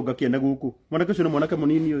kĩ nĩ gĩtonga kĩene gũkũ mwanake ũcio nĩ mwanake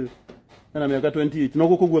mũnini ũyũ ena mĩaka 28 no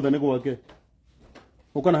gũkũ guothe nĩ gwake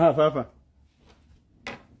ũkana haha baba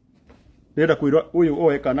ndĩrenda kwĩra ũyũ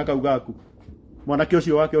oe kana kau gaku mwanake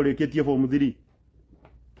ũcio wake ũrĩkĩtie form 3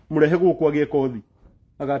 mũrehe gũkũ agĩe kothi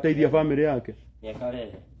agateithia family yake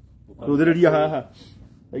tũthĩrĩria haha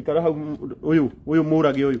aikara hau ũyũ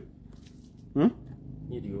mũrage ũyũ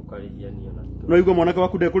no igua mwanake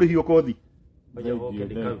waku ndekũrĩhio kothi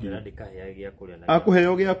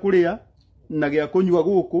akũheo gĩa kũrĩa na gĩa kũnyua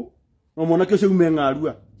gũkũ no mwanake ũcio ume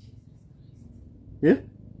ng'arua nĩ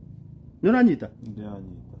ũranyita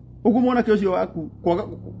ũguo mwanake ũcio waku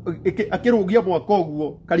akĩrũgia mwaka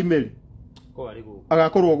ũguo karimeri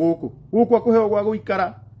agakorwo guku akuheo gwa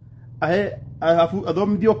guikara ahe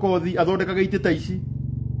athomithio kothi athondekaga ite ta ici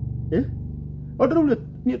ondu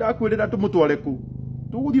ni ndakwirira tumutware ku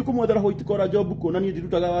tuguthie kumwethera hoiti kora job ko na ni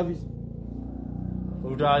ndirutaga wabici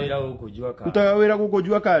utaga wira guku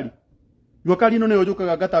jua kari no ne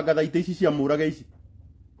ojukaga ngatangatha ite ici cia murage ici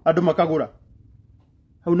andu makagura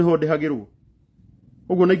hau niho ndihagirwo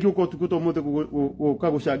uguo na ingĩũka ũtukũ to mũthĩ gũka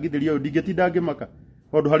gũcangithĩria ũyũ ndingĩtinda ngĩmaka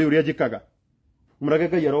tondũ harĩ ũrĩa njĩkaga mũrage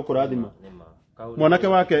Ngai arokũrathima mwanake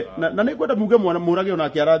wake na nĩ ngwenda muge mũrage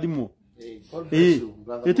onake arathimwo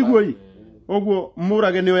ĩtiguo ũguo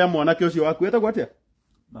mũrage nĩ oya mwanake ũcio waku etagwo atĩa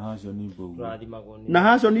na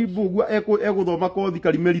haco ni mbugua egũthoma kothi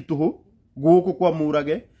karimeri tũhũ gũkũ kwa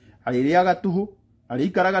mũrage arĩrĩaga tũhũ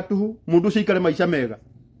arĩikaraga tũhũ mũndũ ũcio aikare maica mega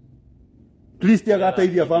Kristi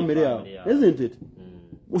agateithia family yao isn't it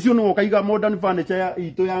ucio no kaiga modern furniture ya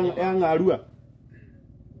itu ya ngarua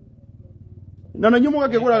na nanyu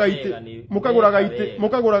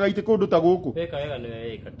mukaguraga ite kundu ta guku weka wega ni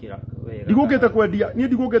weka kira wega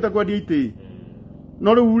ndigukite kwendia ite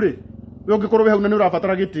no riu ri we ungikorwo we hau na ni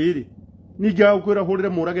urabatara gitiri ningi ukwira hurire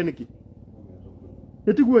murage niki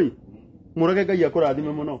itiguoi murage Ngai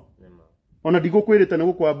akurathime muno ona ndigukwirite ni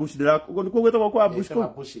gukwa bush ndikugwetagwo kwa bush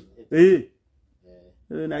ko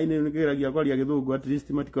na ine ngiragia kwaria githungu at least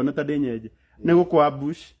matikona ta ndenyeje ni gukwa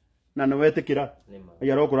bush na no wetikira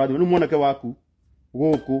yaro kurathima ni mwanake waku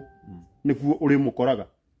guku nikuo uri mukoraga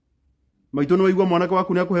maitu no igwa mwanake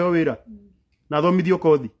waku ni akuheo wira na thomithio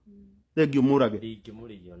kothi thengio murage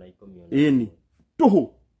ndingimurigio na ikomio ini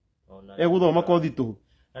tuhu eguthoma kothi tuhu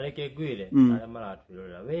areke ngwire aria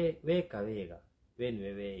maratwirorera weka wega we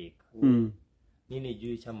niwe weika nini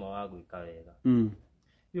njui chama wa gwika wega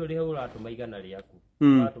yo ri uratuma igana riaku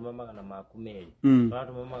uratuma magana maku meri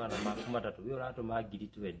uratuma magana maku matatu yo uratuma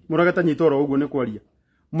 20 murage tanyitoro uguo ni kwaria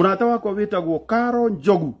murata wakwa witagwo Karo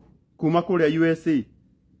Njogu kuma kuria USA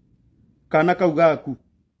kana kau gaku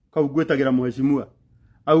kau gwetagira muheshimua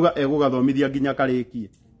auga egugathomithia nginya karikie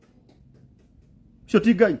cio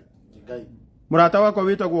ti Ngai murata wakwa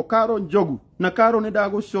witagwo Karo Njogu na Karo ni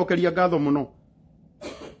ndagucokeria ngatho muno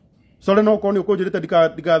sore no koni ukunjirite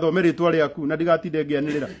ndigathome ritwa riaku na ndigatinde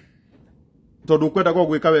ngianirira tondu ukwenda go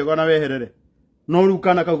gwika wega na weherere no riu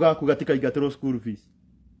kana kau gaku gatikaingatirwo school fees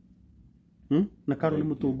na Karo ni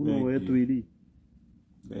mutungu no wetu iri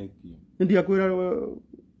ndi akwira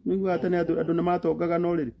nigua tene andu ni matongaga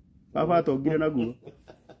no riri baba atongire naguo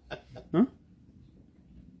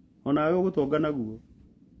ona wewe gutonga naguo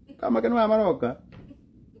kama kenu maroka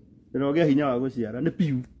ndirogea hinya wa guciara ni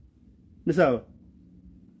piu ni sawa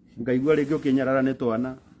ngaigua ringi ukinyarara ni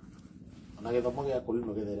twana ona githomo gia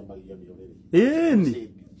kurino githeremagia miroreri ni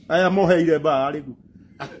aya moheire ba riku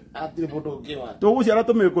atire mundu ngiwa tuguciara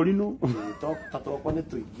tumikurino tatoko ni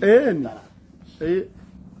tuingi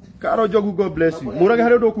Karo Njogu, God bless you murage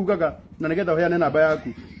hari undu kugaga na nigetha uheane namba yaku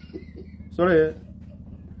sorry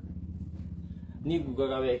ni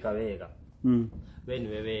ngugaga weka wega we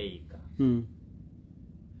niwe weika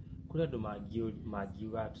kuri andu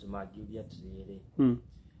mangiuria atiriri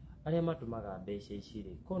aria matumaga mbeca ici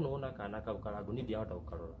ri kono ona kana kau karangu ni ndirahota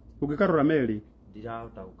gukarora ungikarora meri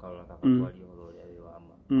ndirahota gukarora kakwaria horo uria wi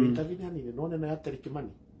wama kwitavini ni none na yatari kimani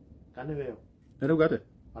kane weo ero gate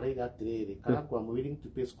araiga atiriri Karangu am willing to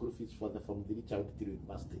pay school fees for the from the child till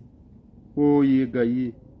university oye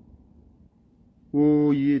Ngai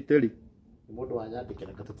oye teri mundu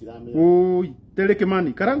wanyandikira gatutiramira oye teri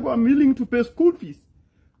Kimani Karangu am willing to pay school fees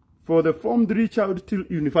for the form 3 child till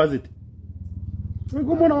university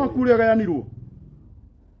ngo mwana wakuria gayanirwo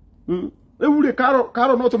uri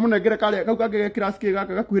Karo no tumunengere kale kau kage class ke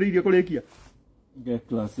gaka gakuhiriirie kurikia ge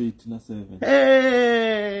class 8 na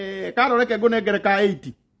 7 Karo reke ngunengere ka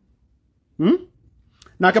 8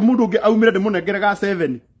 nake mundu ungi aumire ndimunengere ga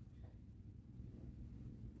 7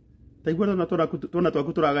 taigwa tona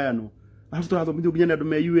twaku turagayanwo alafu turathomithio nginya andu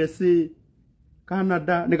me USA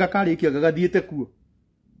Canada ni gakarikia gagathiete kuo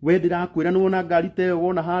we ndirakwira ni wona ngari te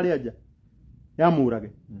wona haria nja ya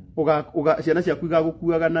murage uga ciana ciaku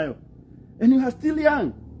igagukuaga nayo and you are still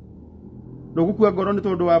young no gukua ngoro ni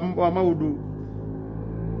tondu wa maundu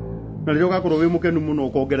na rĩrĩa ũgakorwo wĩ mũkenu mũno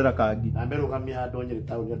ũkongerera kangi na mbere ũgamia ndonyere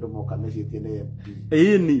tauni andũ moka mecitie nĩ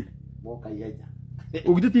ĩni moka ihenya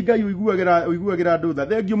ũgithĩti Ngai ũiguagĩra andũ tha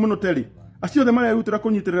thengio mũno teri acio othe marerutĩra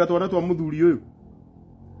kũnyitĩrĩra twana twa mũthuri ũyũ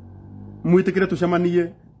mwĩtĩkĩre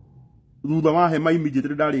tũcemanie thutha wa hema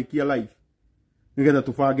immediately ndarĩkia live nĩgetha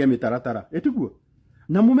tũbange mĩtaratara ĩtiguo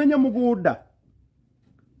na mũmenye mũgũnda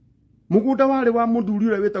warĩ wa mũthuri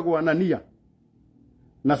ũrĩa wĩtagwo Anania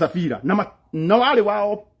na Safira na warĩ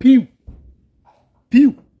wao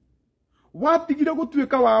piu watigire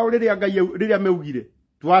gutuika wao riria ngai riria meugire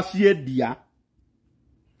twaciendia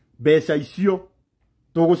mbeca icio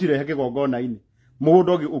tugucirehe kigongona-ini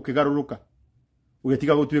mugunda ukigaruruka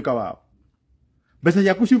ugetiga gutuika wao mbeca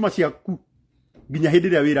ciaku ciuma ciaku nginya hindi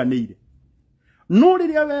ria wiranire no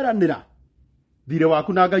riria weranira thire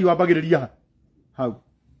waku na ngai wambagiriria hau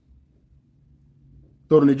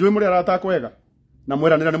tondu ni njui muri aratakwega na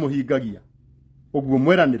mweranira ni muhingagia uguo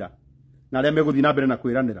mweranira na aria meguthii na mbere na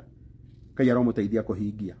kwiranira Ngai aromuteithia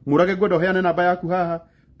kuhingia murage ngwenda uheane namba yaku haha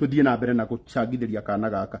tuthie na mbere na gucangithiria kana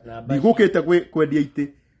gaka ndigukite kwendia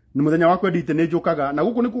ite ni muthenya wa kwendia ite ni njukaga na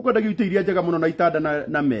guku niku kwendagio ite iria njega muno na itanda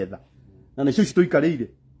na metha na nicio cituikarire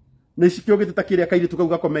ni cikiogite ta kiria kairi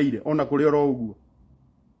tukauga komeire ona kuri oro uguo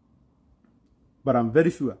but I'm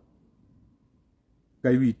very sure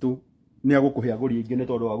Ngai witu ni agukuhe aguri ingi ni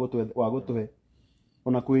tondu wa gutuhe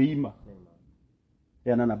ona kwiima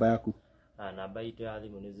yana namba yaku namba itu ya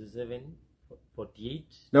thimu ni 0748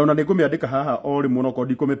 na ona nikumiandika haha ori muno ko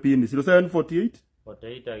ndikume pin 0748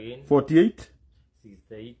 48 again 48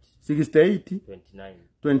 68 68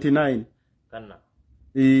 29 kana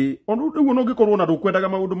onu niguo no ngikorwo na ndukwendaga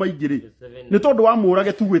maundu maingi ri ni tondu wa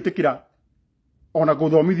murage tu gwitikira ona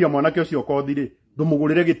guthomithia mwanake ucio kothi ri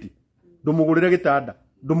ndumugurire giti ndumugurire gitanda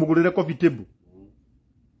ndumugurire coffee table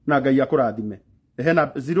na Ngai akurathime na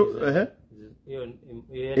 0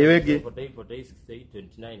 Ewege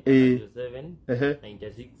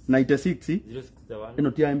 96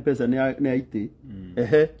 ino tia mpesa ni aiti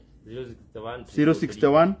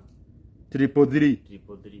 061 333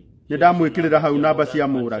 ni ndamwikirira hau namba cia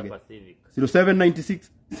murage 0796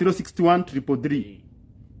 061 333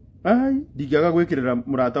 ai ndigaga gwikirira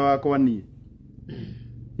murata wakwa ni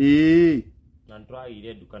na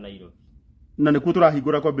ntwaire duka Nairobi na niku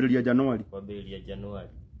turahingura kwambiriria Januari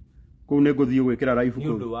kuu ni nguthii gwikira live ni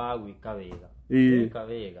undu wa gwika wega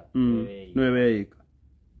wega no weika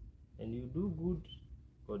and you do good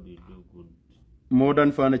God will do good.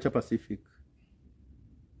 Modern Furniture Pacific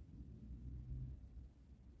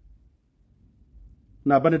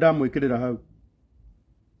namba ni ndamwikirira hau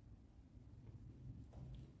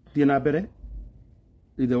thie na mbere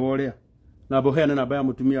ithe woria na boheana namba ya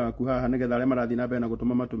mutumia waku haha nigetha aria marathi na mbere na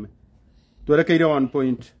gutuma matume twerekeire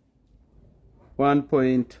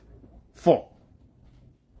 1.4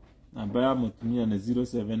 namba ya mutumia ni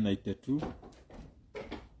 0792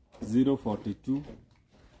 042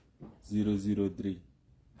 003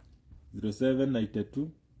 0792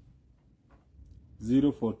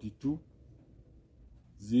 042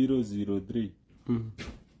 003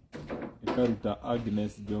 ikaruta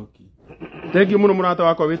Agnes Joki. Thank you muno murata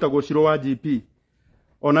wakwa witagwo Shiro wa GP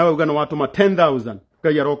ona we ugana watuma 10,000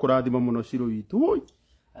 Ngai arokurathima muno Shiro witu oi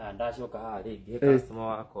ndacoka haha ringi customer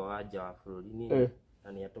wakwa wa nja wa bururi-ini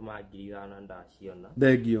na ni atuma 5,000 ndaciona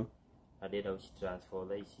thank you ndenda uci transfer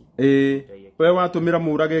tha ici we watumira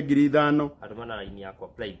murage 5,000 atuma na line yakwa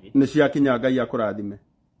private ni ciakinya Ngai akurathime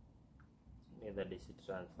netha ndici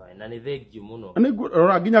transfer na ni thank you muno ani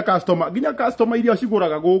rora nginya customer iria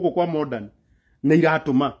ciguraga guku kwa modern ni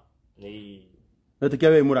iratuma etikia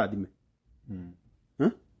we murathime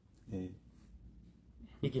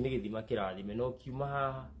iki ni githima kirathime no kiuma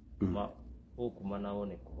haha ukuma na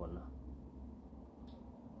one kuhona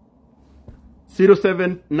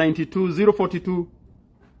 0792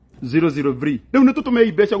 042 riu ni tutume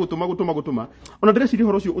imbeca gutuma ona ndire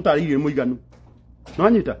horo cio utariire muiganu no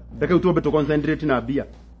anyita reke utuombe tu concentrate na bia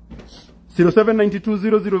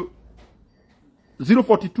 0792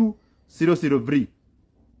 042 003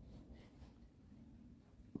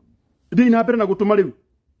 ndi na mbere na gutuma riu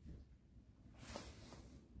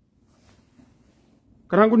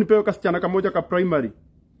Karangu nipewe kasichana kamoja ka primary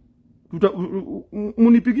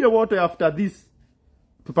munipigie wote after this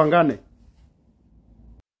tupangane